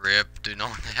 rip. Dude, no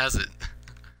one has it.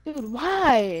 Dude,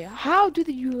 why? How do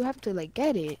you have to, like,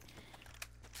 get it?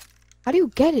 How do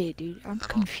you get it, dude? I'm I don't-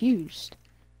 confused.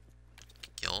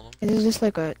 Kill him? Is this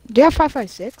like a... Do you have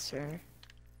 5.56, or...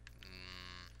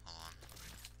 Hold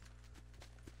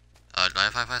on. Do I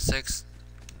have 5.56?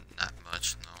 Not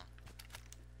much, no.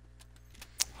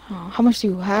 Oh, how much do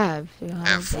you have? Do you I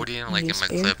have 40 in, like, in my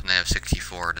spare? clip, and I have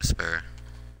 64 to spare.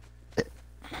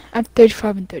 I have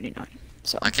 35 and 39.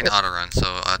 So I can auto run,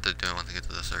 so I have to do it once I get to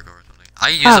the circle or something. I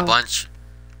use How? a bunch.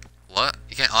 What?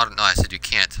 You can't auto? No, I said you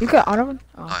can't. You got auto run?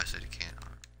 Oh, Oh. I said you can't.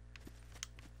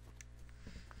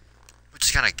 Which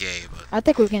is kind of gay, but I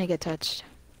think we're gonna get touched.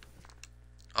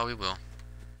 oh, we will.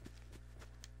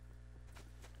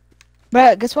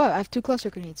 But guess what? I have 2 cluster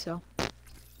grenades, so...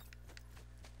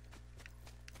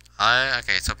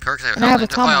 Okay, so perks. I have And I have a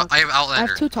Outlander. Oh, tomahawk. I have I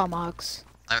Outlander. have 2 tomahawks.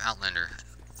 I have Outlander.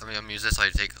 I'm gonna use this so I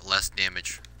take less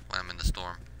damage when I'm in the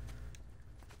storm.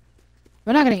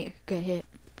 We're not gonna get hit,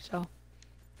 so...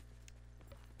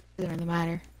 Doesn't really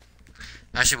matter.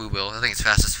 Actually, we will. I think it's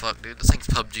fast as fuck, dude. This thing's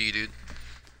PUBG, dude.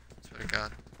 Swear to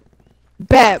God.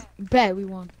 Bet we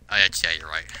won't. Oh, yeah, you're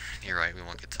right. You're right. We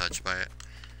won't get touched by it.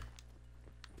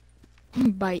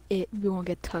 By it, we won't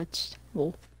get touched.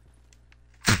 Lol.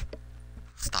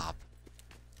 Stop.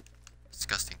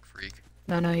 Disgusting freak.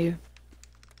 No, you.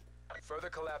 Further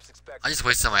collapse expected. I just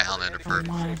wasted my Outlander Oh perk.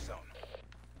 my.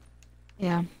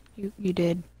 Yeah, you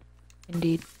did.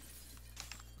 Indeed.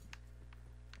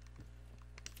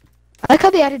 I like how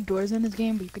they added doors in this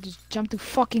game, but you could just jump through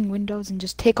fucking windows and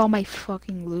just take all my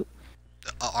fucking loot.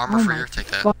 Armor Oh for my you. Take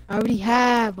that. Fuck, I already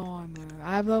have armor.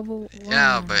 I have level 1.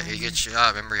 Yeah, but it gets you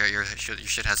up. Remember, your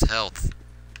shit has health.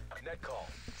 Net call.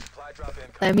 Supply drop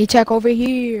incoming. Let me check over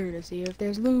here to see if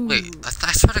there's loot. Wait,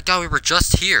 I swear to God, we were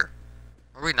just here.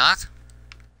 Were we not?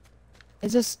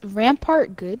 Is this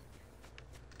rampart good?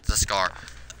 It's a scar.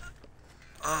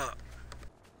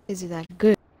 Is it that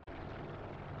good?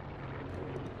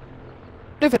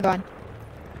 Different one.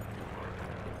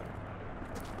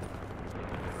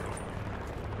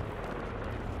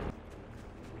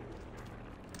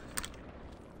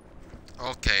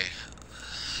 Okay.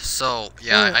 So,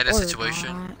 yeah, I had a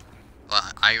situation. Well,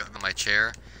 I in my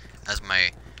chair, as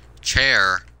my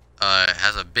chair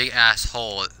has a big ass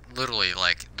hole. Literally,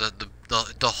 like the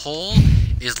hole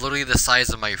is literally the size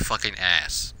of my fucking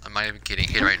ass. I'm not even kidding.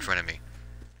 Hit right in front of me.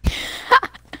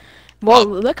 Well,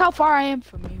 look how far I am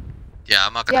from you. Yeah,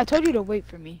 I'm not gonna. Yeah, I told you to wait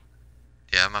for me.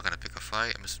 Yeah, I'm not gonna pick a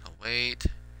fight. I'm just gonna wait.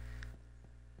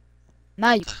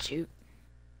 Now you can shoot.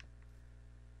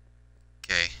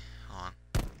 Okay, hold on.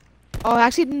 Oh,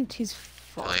 actually, didn't. He's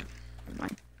far. Really? Never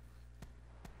mind.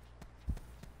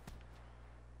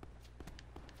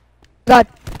 God.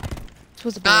 This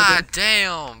was a bad God idea.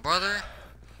 damn, brother.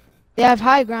 They have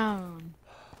high ground.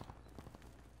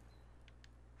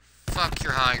 Fuck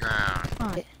your high ground.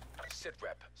 Oh, Sit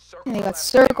rep. and they got collapse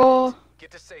circle. imminent.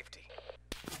 Get to safety.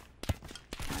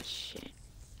 Oh, shit.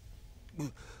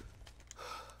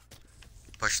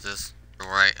 Push this. Go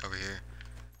right over here.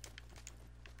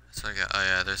 So I got. Oh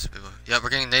yeah, there's people. Yeah, we're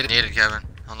getting nated, Kevin.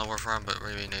 I don't know where from, but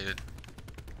we're getting nated.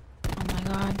 Oh my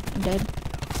god, I'm dead.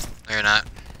 No, you're not.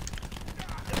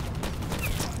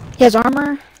 He has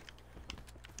armor.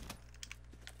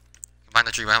 Behind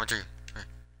the tree. Behind the tree. Right.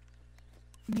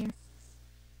 I'm here.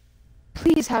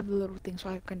 Please have the little thing so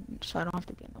I don't have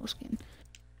to be in no skin.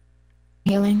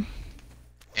 Healing.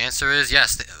 Answer is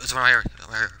yes. It's one right here.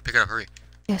 Right here. Pick it up. Hurry.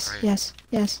 Yes, Right. yes,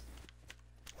 yes.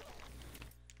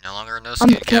 No longer a no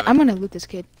skin, Kevin. I'm gonna loot this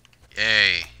kid.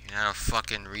 Yay. You're not a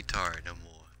fucking retard no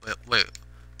more. Wait.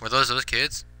 Were those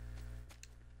kids?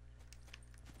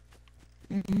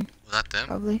 Mm-mm, Was that them?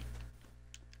 probably.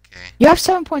 Okay. You have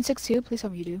 7.62. Please tell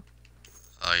me you do.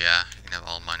 Oh yeah. You can have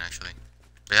all of mine actually.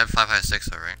 We have 556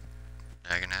 though, right?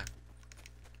 Yeah, I can have.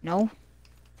 No.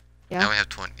 Yeah. Now we have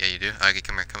 20. Yeah, you do? Alright,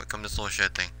 come here. Come this little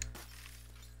shed thing.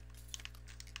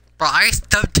 Bro, I'm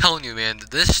telling you, man.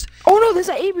 This. Oh no, there's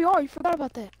an ABR. You forgot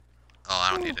about that. Oh,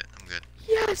 I don't need it. I'm good.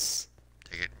 Yes.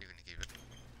 Take it. You can keep it.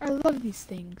 I love these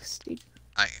things, dude.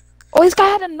 I. Oh, this guy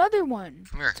had another one.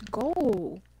 Come here. Let's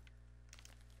go.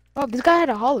 Oh, this guy had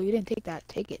a hollow. You didn't take that.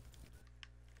 Take it.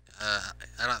 I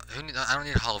don't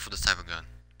need a hollow for this type of gun.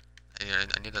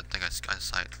 I need that thing on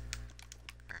sight.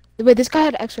 Wait, this guy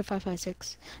had extra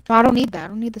 5.56. No, I don't need that. I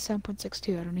don't need the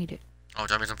 7.62. I don't need it. Oh,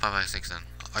 drop me some 556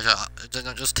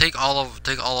 then. Just take all of it.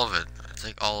 Take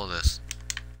all of this.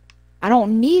 I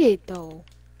don't need it though.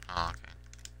 Oh, okay.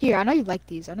 Here, I know you like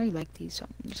these. So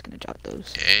I'm just gonna drop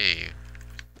those. Hey.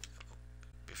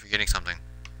 You're forgetting something.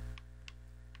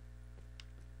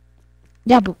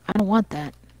 Yeah, but I don't want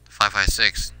that.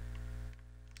 556.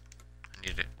 I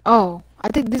need it. Oh, I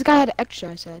think this guy had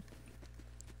extra. I said.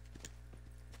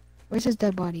 Where's his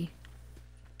dead body?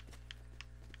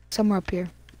 Somewhere up here.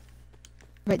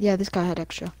 But yeah, this guy had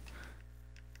extra.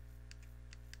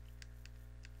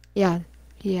 Yeah.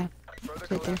 Further Right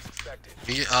there. collapse expected.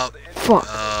 Fuck.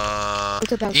 What's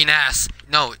that? Enas.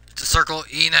 No, circle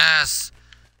Enas.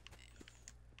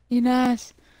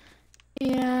 Enas.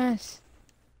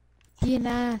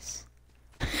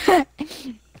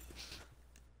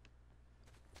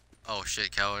 Oh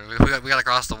shit, Calvin. We gotta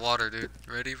cross the water, dude.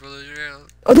 Ready for the jail?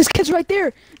 Oh, this kid's right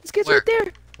there.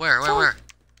 Where? Right there. Where?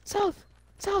 South.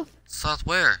 South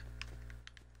where?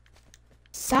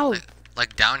 South.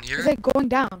 Like down here? It's like going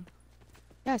down.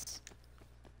 Yes.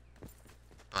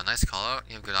 Oh, nice call out.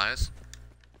 You have good eyes.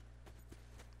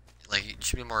 Like, you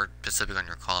should be more specific on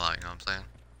your call out, you know what I'm saying?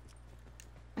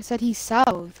 I said he's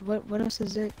south. What else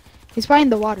is there? He's probably in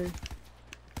the water.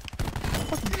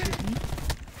 Fucking shoot me.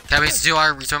 Cabby, he's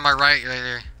to my right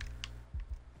there.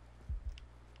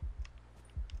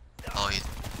 Oh, he's.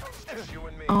 You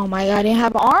and me. Oh my god, I didn't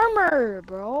have armor,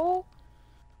 bro.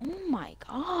 Oh my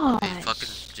god. He fucking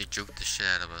juked the shit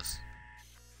out of us.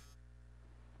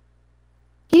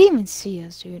 He didn't even see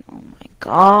us, dude. Oh my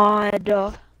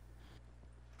god.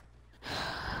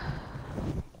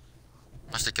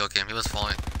 Must have killed him. He was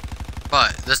falling.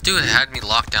 But this dude had me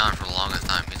locked down for the longest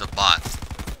time. He's a bot.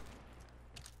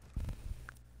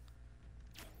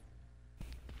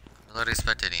 I literally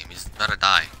spectated him. He's about to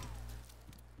die.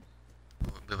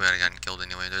 We would have gotten killed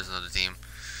anyway. There's another team.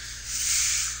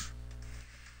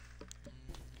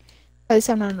 At least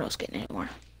I'm not a no skin anymore.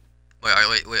 Wait,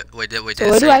 So did it where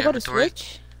say do in I your go to inventory?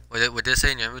 switch? Wait, did it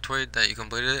say in your inventory that you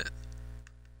completed it?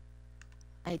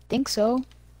 I think so,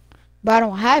 but I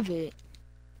don't have it.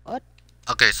 What?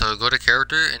 Okay, so go to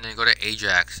character and then go to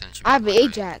Ajax and it should I be have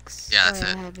completed. Ajax. Yeah, Oh, that's yeah,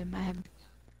 it. I have him. I have him.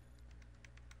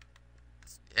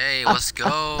 Hey, let's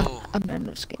go. I'm not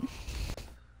just kidding.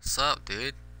 What's up,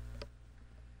 dude?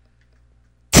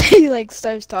 He like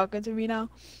starts talking to me now.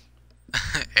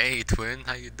 Hey, twin,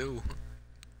 how you do?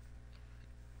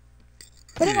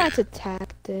 Put him on to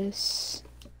tactics.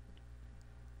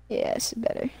 Yeah, this is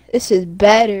better. This is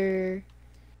better.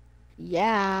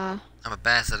 Yeah. I'm a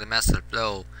bastard, a master of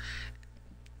flow.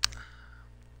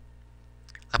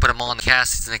 I put them all in the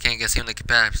cast and I can't get seem to get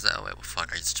past that. Wait, well,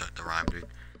 fuck, I just chucked the rhyme, dude.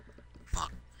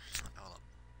 Fuck. Hold up.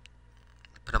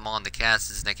 I put them all in the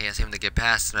cast and I can't seem to get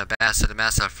past the bastard, the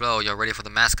master of flow. You're ready for the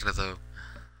massacre, though.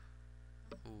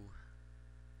 Ooh.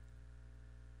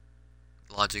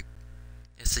 Logic.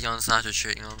 It's a young snatcher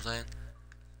shit, you know what I'm saying?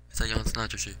 It's a young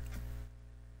snatcher shit.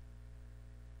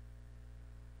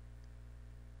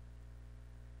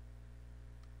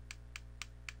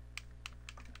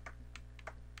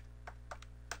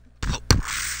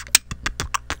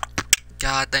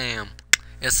 Goddamn.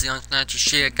 It's the young snatcher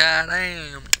shit,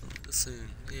 goddamn. Listen,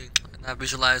 yeah, and I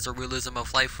visualize the realism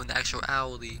of life in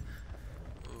actuality.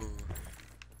 Ooh.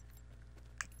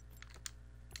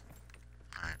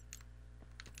 Alright.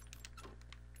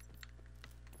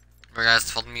 Remember guys,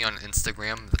 follow me on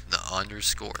Instagram, the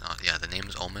underscore, yeah, the name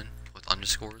is Omen, with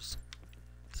underscores,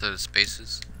 so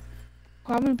spaces.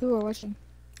 How many people are watching?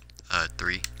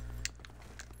 3.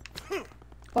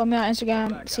 Follow me on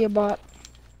Instagram. See a bot.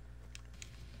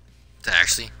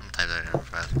 Actually, I'm gonna type that in real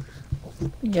fast.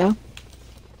 Yeah.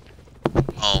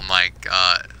 Oh my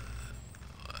god.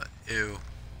 Ew.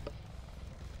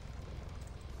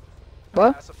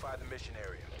 What? Classify the mission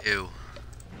area. Ew.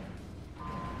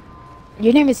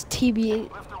 Your name is TB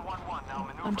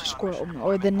underscore Omen,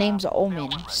 or the name's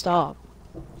Omen. Stop.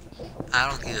 I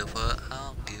don't give a fuck. I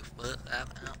don't give a fuck. I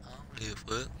don't give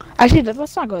a fuck. Actually,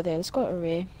 let's not go there. Let's go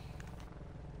array.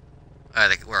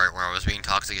 Like where I was being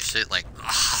toxic as shit, like.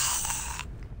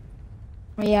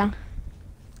 Oh, yeah.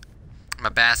 I'm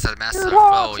a bastard, master of You're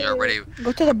flow. You're ready.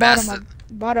 Go to the Bastard.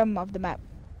 bottom of the map.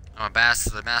 I'm a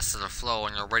bastard, the master of flow,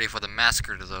 and you're ready for the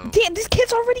massacre, though. Damn, this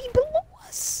kid's already below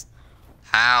us.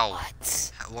 How?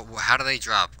 What? How do they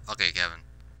drop? Okay, Kevin.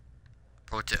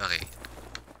 Okay.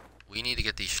 We need to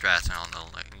get these strats. I don't know.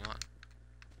 Like, you know what?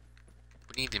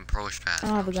 We need them pro strats. I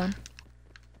don't have a gun.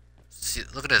 See,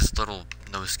 look at this little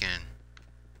no skin.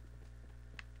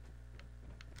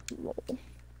 Lol.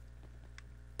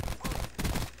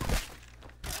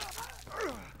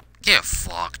 Get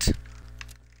fucked.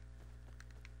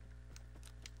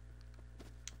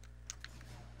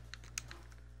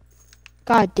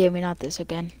 God damn it, not this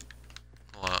again.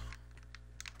 What?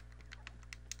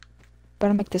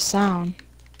 Better make this sound.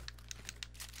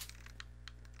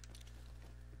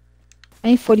 I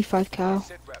need 45 cal.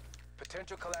 Sit rep.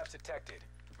 Potential collapse detected.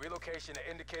 Relocation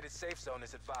to indicated safe zone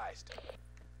is advised.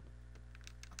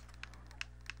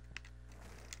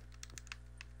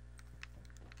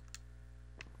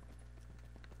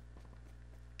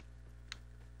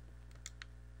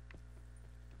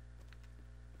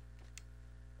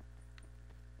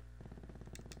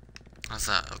 What's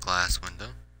that? A glass window?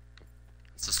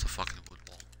 It's just a fucking wood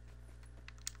wall.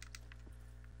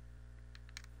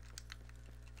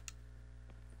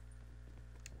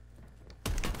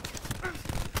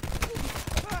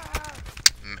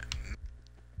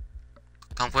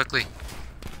 Come quickly.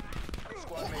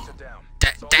 Squad mates are down.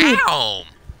 Damn!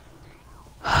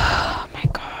 Oh my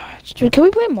gosh. Dude, can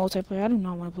we play multiplayer? I do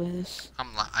not want to play this. I'm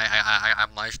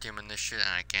live streaming this shit and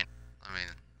I can't. I mean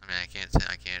I can't.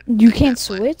 I can't. You can't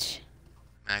play. switch?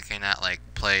 I cannot like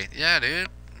play. Yeah, dude.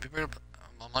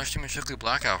 I'm live streaming strictly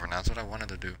Blackout for now. That's what I wanted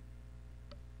to do.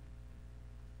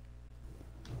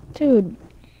 Dude.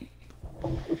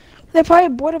 They're probably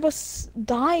bored of us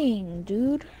dying,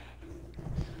 dude.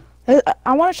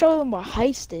 I want to show them what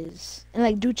heist is. And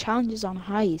like do challenges on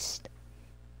heist.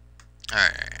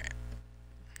 Alright.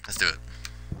 Let's do it.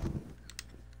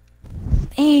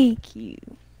 Thank you.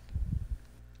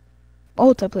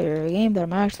 Multiplayer, a game that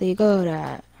I'm actually good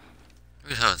at.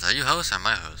 Who's host? Are you host or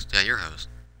my host? Yeah, you're host.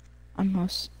 I'm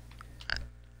host.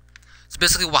 So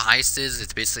basically what heist is,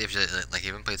 it's basically if you like you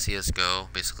haven't played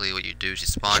CSGO, basically what you do is you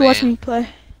spawn She watched in. me play.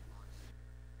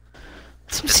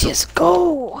 Some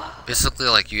CSGO. Basically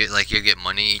like you get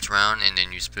money each round and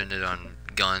then you spend it on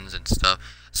guns and stuff.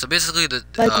 So basically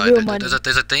Like real money. there's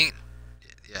a thing.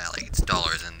 Yeah, like it's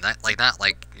dollars and that like not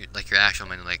like your actual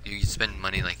money, like you spend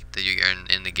money like that you earn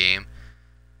in the game.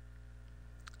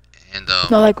 And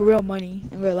Not like real money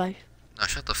in real life. no,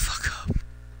 shut the fuck up.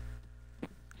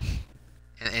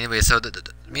 And anyway, so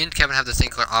me and Kevin have this thing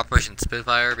called Operation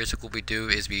Spitfire. Basically, what we do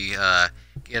is we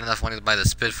get enough money to buy the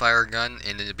Spitfire gun,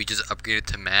 and then we just upgrade it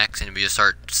to max, and we just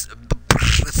start.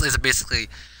 It's basically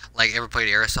like ever played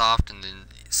Airsoft, and then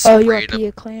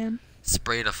URP clan.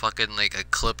 sprayed a fucking like a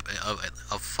clip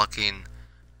of fucking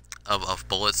of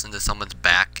bullets into someone's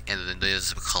back, and then they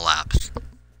just collapse.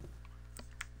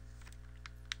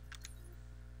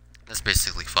 That's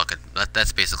basically fucking.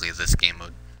 That's basically this game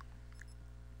mode.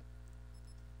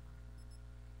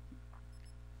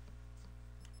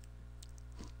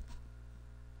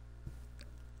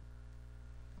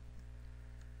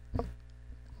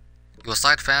 You'll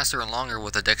slide faster and longer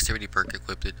with a dexterity perk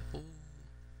equipped.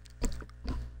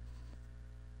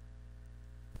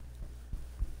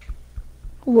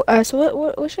 Ooh. So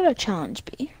what should a challenge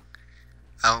be?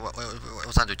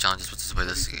 What's not do challenges? What's this way?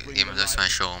 This game. This when I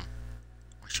show them.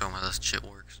 I show them how this shit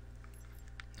works.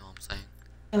 You know what I'm saying?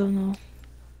 I don't know.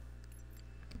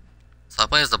 So I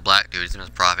play as the black dude. His name is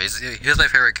Prophet. He's my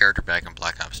favorite character back in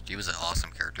Black Ops. He was an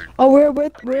awesome character. Oh, we're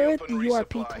with the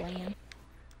URP clan.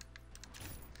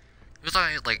 He was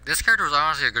like this character was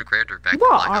honestly a good character back You in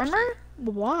bought Black Ops. armor?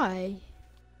 Why?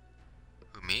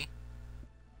 Who, me?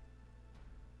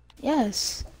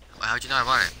 Yes. How'd you know I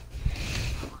bought it?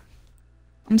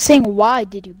 I'm saying, why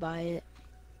did you buy it?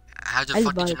 How the I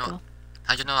fuck bought did you it, know? though.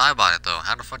 How'd you know I bought it though?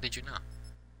 How the fuck did you know?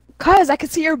 Cause I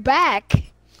could see your back.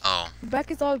 Oh. Your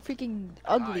back is all freaking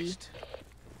ugly. Nice.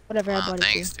 Whatever, I Wow, bought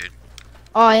thanks, it too. dude.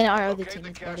 Oh, and our other Locate team the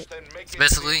has bought cache, it. then make it to the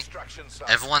Basically, extraction site.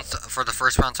 everyone for the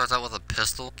first round starts out with a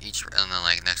pistol each, and then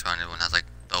like next round everyone has like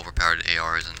the overpowered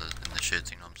ARs and the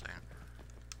shits. You know what I'm saying?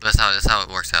 But that's how it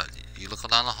works out. You look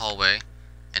down the hallway,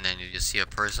 and then you just see a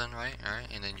person, right? All right,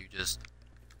 and then you just.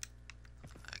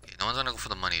 Okay, no one's gonna go for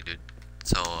the money, dude.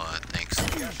 So thanks,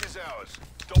 Cache is ours.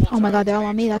 Double Oh my god, time they're to all the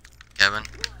on me. That Kevin.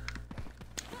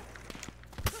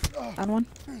 one.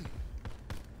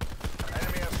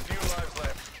 Enemy has few lives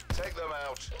left. Take them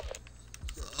out.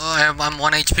 Oh, I'm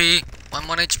 1 HP. I'm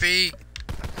 1 HP.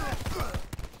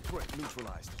 Threat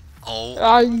neutralized. Oh,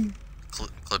 Ay.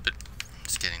 clip it.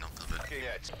 Just kidding, don't clip it. Looking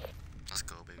at. Let's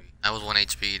go, baby. I was 1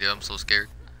 HP, dude. I'm so scared.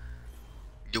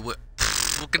 You what?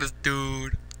 Look at this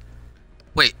dude.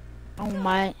 Wait, Oh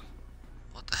my.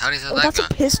 what the? How do you have Oh, that that's gun?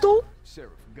 a pistol?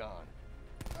 Sheriff gone.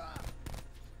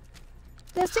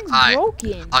 That thing's Alright.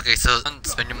 broken. Okay, so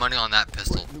spend your money on that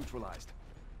pistol. Threat neutralized.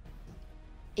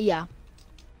 Yeah.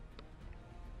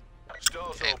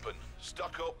 Stores Okay. open.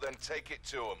 Stock up, then take it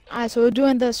to them. Alright, so we're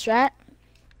doing the strat.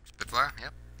 Spitfire?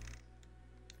 Yep.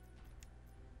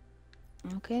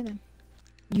 Okay then.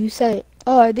 You said it.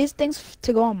 Oh, are these things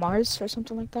to go on Mars or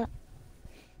something like that?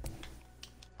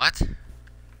 What?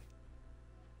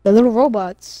 The little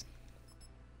robots.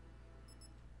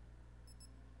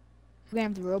 We're gonna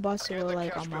have the robots to Get go the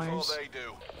like cache on before Mars. they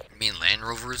do. You mean Land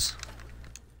Rovers?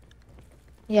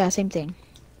 Yeah, same thing.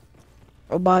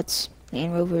 Robots,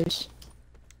 Land Rovers.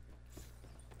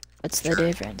 What's the Sure.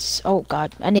 difference? Oh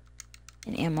god, I need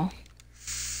an ammo.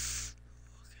 This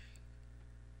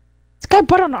guy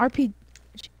put on an RP.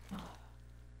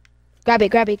 Grab it,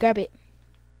 grab it, grab it.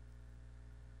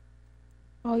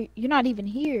 Oh, you're not even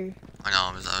here. I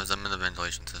know, I'm in the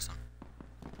ventilation system.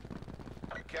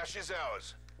 Cache is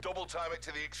ours. Double time it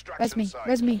to the Res extraction me, site.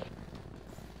 res me.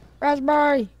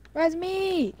 Raspberry, res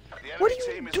me. The What enemy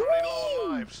are you team is running low on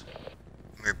doing? lives.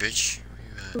 Come here, bitch. Where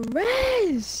you at?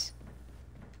 Res.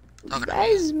 Talking to me.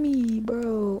 Res me,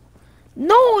 bro.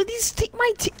 No, these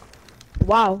my team.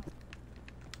 Wow.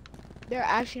 They're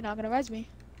actually not gonna res me.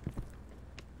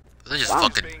 They just Wow.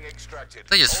 fucking. Being extracted.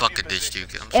 They just Hold your fucking ditched you.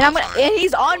 positions. I'm And so sorry. and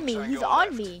he's on One me. tango He's on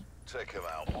left. me. Take him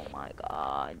out. Oh my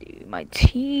god, dude, my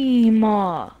team.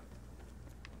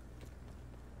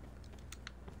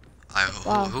 I,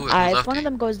 Wow. who Alright, if left one you? of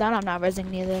them goes down, I'm not resing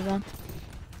neither of them.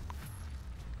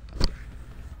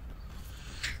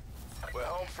 We're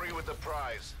home free with the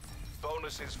prize.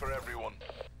 Bonuses for everyone.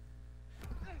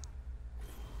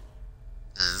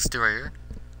 Is this dude right here?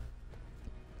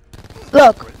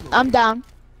 Look, I'm down.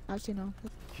 Actually, no.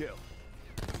 Kill.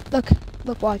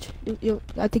 Look, watch.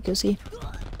 I think you'll see.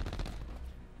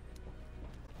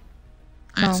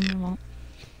 I No, didn't see it. no.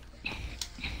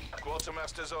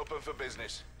 Quartermaster's open for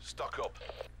business. Stock up.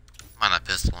 Mine that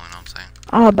pistol, you know what I'm saying?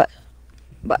 Oh,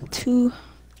 but two.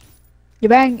 You're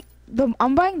buying the.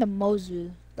 I'm buying the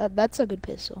Mozu. That's a good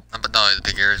pistol. No, but no,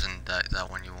 the Garrison, that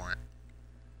one you want.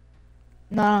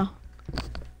 Nah.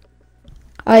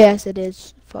 Oh yes, it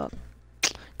is. Fuck.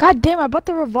 God damn! I bought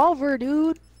the revolver,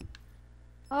 dude.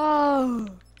 Oh.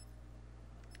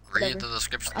 Read Whatever. the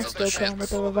descriptions I'm of still the trying shit. with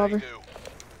the Before they revolver. do.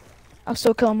 I'll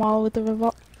still kill them all with the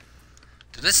revolt.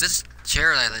 Dude, this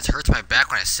chair that hurts my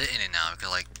back when I sit in it now because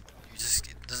like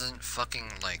it doesn't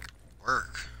fucking like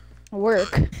work.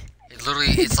 Work. It literally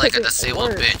it's like a Doesn't disabled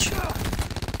work. bitch.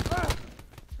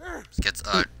 Gets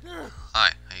hi, how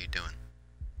you doing?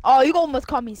 Oh, you almost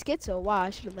called me schizo. Wow, I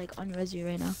should have like unres you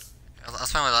right now.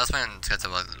 Last time Sketch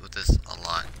with this a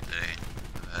lot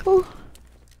today. Ooh.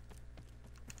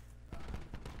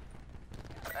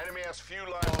 Enemy has few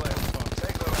lives left.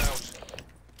 Take them out.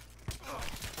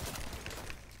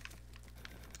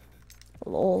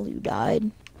 Lol, you died.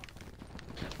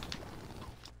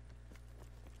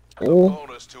 A Oh.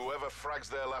 bonus to whoever frags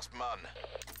their last man.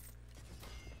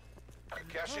 The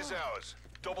cash is ours.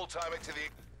 Double time it to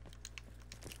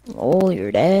the... Lol,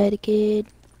 you're dead, kid.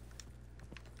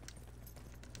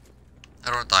 I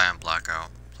don't die on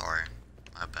blackout. Sorry,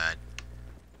 my bad.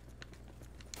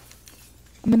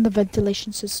 I'm in the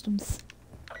ventilation systems.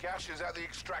 Cash is at the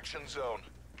extraction zone.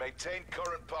 Maintain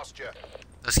current posture.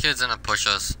 This kid's gonna push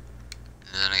us,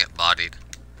 and then I get bodied.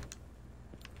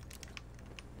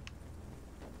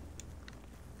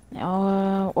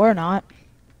 Or not.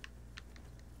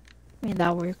 I mean,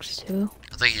 that works too.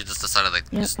 I think he just decided like,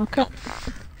 Yeah, just, okay. no.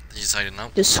 He decided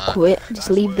no. Just quit. Just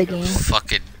leave the game.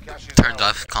 Fucking turned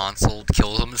off console,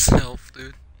 killed himself,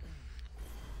 dude.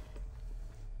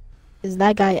 Is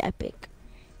that guy epic?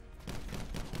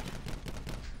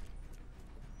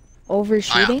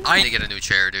 Overshooting? I need to get a new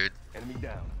chair, dude. Enemy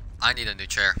down. I need a new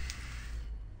chair.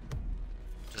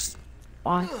 Just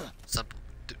Why? simple.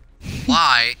 Dude,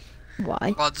 why?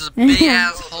 Why? Bro, there's a big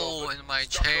ass hole in my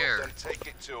Stock up, chair. then take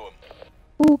it to 'em.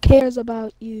 Who cares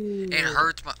about you? It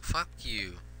hurts my. Fuck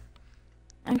you.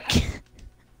 Okay.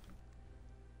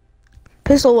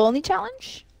 Pistol only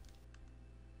challenge?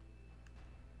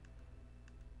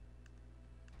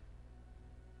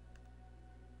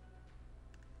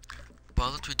 Bro,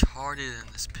 I look retarded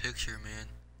in this picture, man.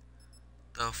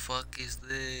 The fuck is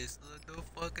this? Look, the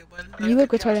fuck am I looking? You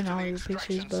look Cash retarded in to all the your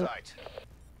extraction pictures, but site.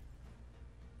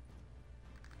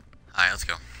 Alright, let's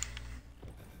go.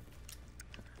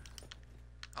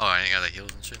 Oh, I ain't got the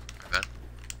heals and shit. My bad.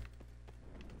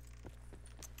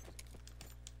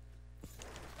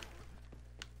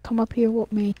 come up here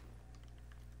with me.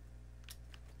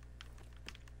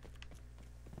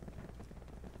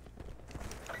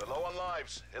 They're low on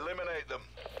lives. Eliminate them.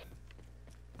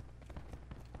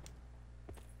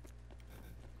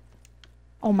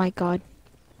 Oh my god.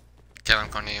 Kevin,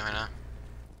 I'm coming to you right now.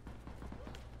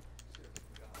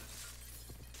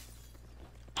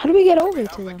 How do we get over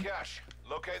Have to the them? cash.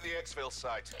 Locate the exfil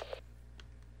site.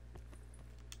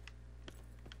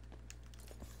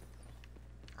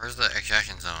 Where's the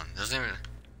extraction zone? Doesn't even.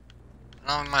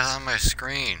 Not on my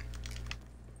screen.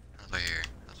 That's right here.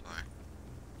 That's why.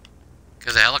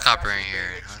 Cause the helicopter in Cash is being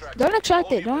here. extracted. Don't extract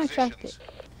Hold it, your don't extract positions.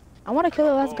 I want to kill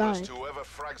the last Bonus guy. to whoever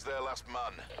frags their last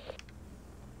man.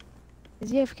 Is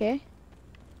he AFK?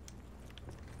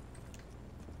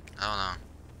 I don't know.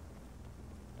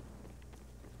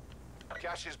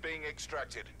 Cash is being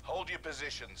extracted. Hold your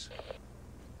positions.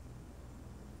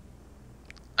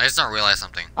 I just don't realize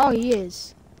something. Oh, he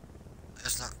is.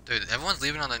 It's not, dude. Everyone's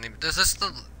leaving on the name. This is the.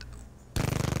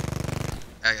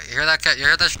 You hear that cat? You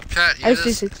hear that chat? You I hear see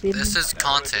this? 16. This is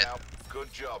content. Now,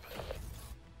 good job.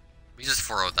 We just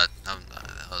 4-0'd that. That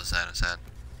was sad. Sad.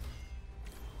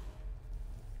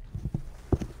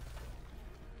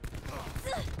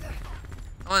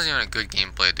 That wasn't even a good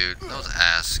gameplay, dude. That was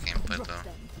ass gameplay, though.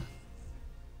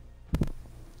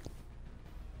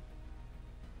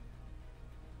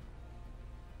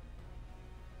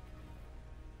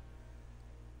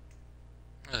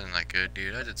 That wasn't that good,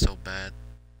 dude. I did so bad.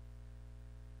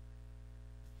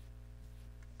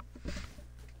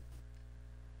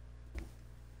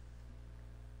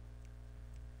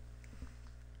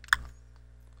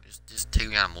 Just take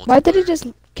me out of multiplayer. Why did it just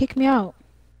kick me out?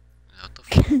 What the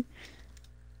fuck?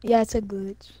 Yeah, it's a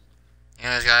glitch.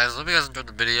 Anyways, guys, hope you guys enjoyed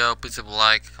the video. Please leave a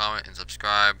like, comment, and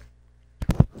subscribe.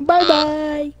 Bye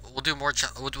bye. We'll do more.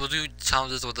 We'll do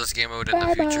challenges with this game mode in the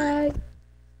Bye future. bye.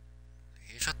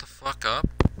 You shut the fuck up.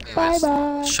 Bye Anyways,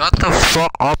 bye. shut the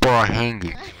fuck up or I hang you.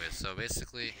 Anyways, so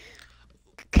basically,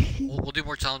 we'll do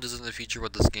more challenges in the future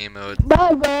with this game mode.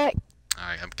 Bye bye.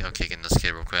 Alright, I'm kicking this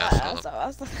kid real quick. I'm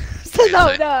So,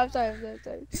 sorry. No, I'm sorry.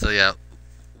 so yeah,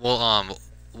 we'll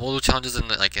do challenges in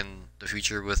the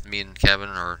future with me and Kevin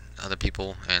or other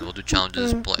people, and we'll do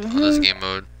challenges on this game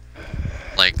mode.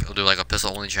 Like we'll do like a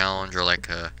pistol only challenge or like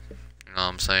a, you know what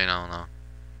I'm saying? I don't know.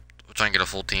 We'll try and get a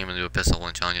full team and do a pistol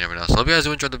only challenge. You never know. So hope you guys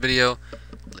do enjoy the video.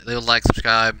 Leave a like,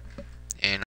 subscribe,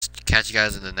 and catch you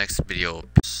guys in the next video.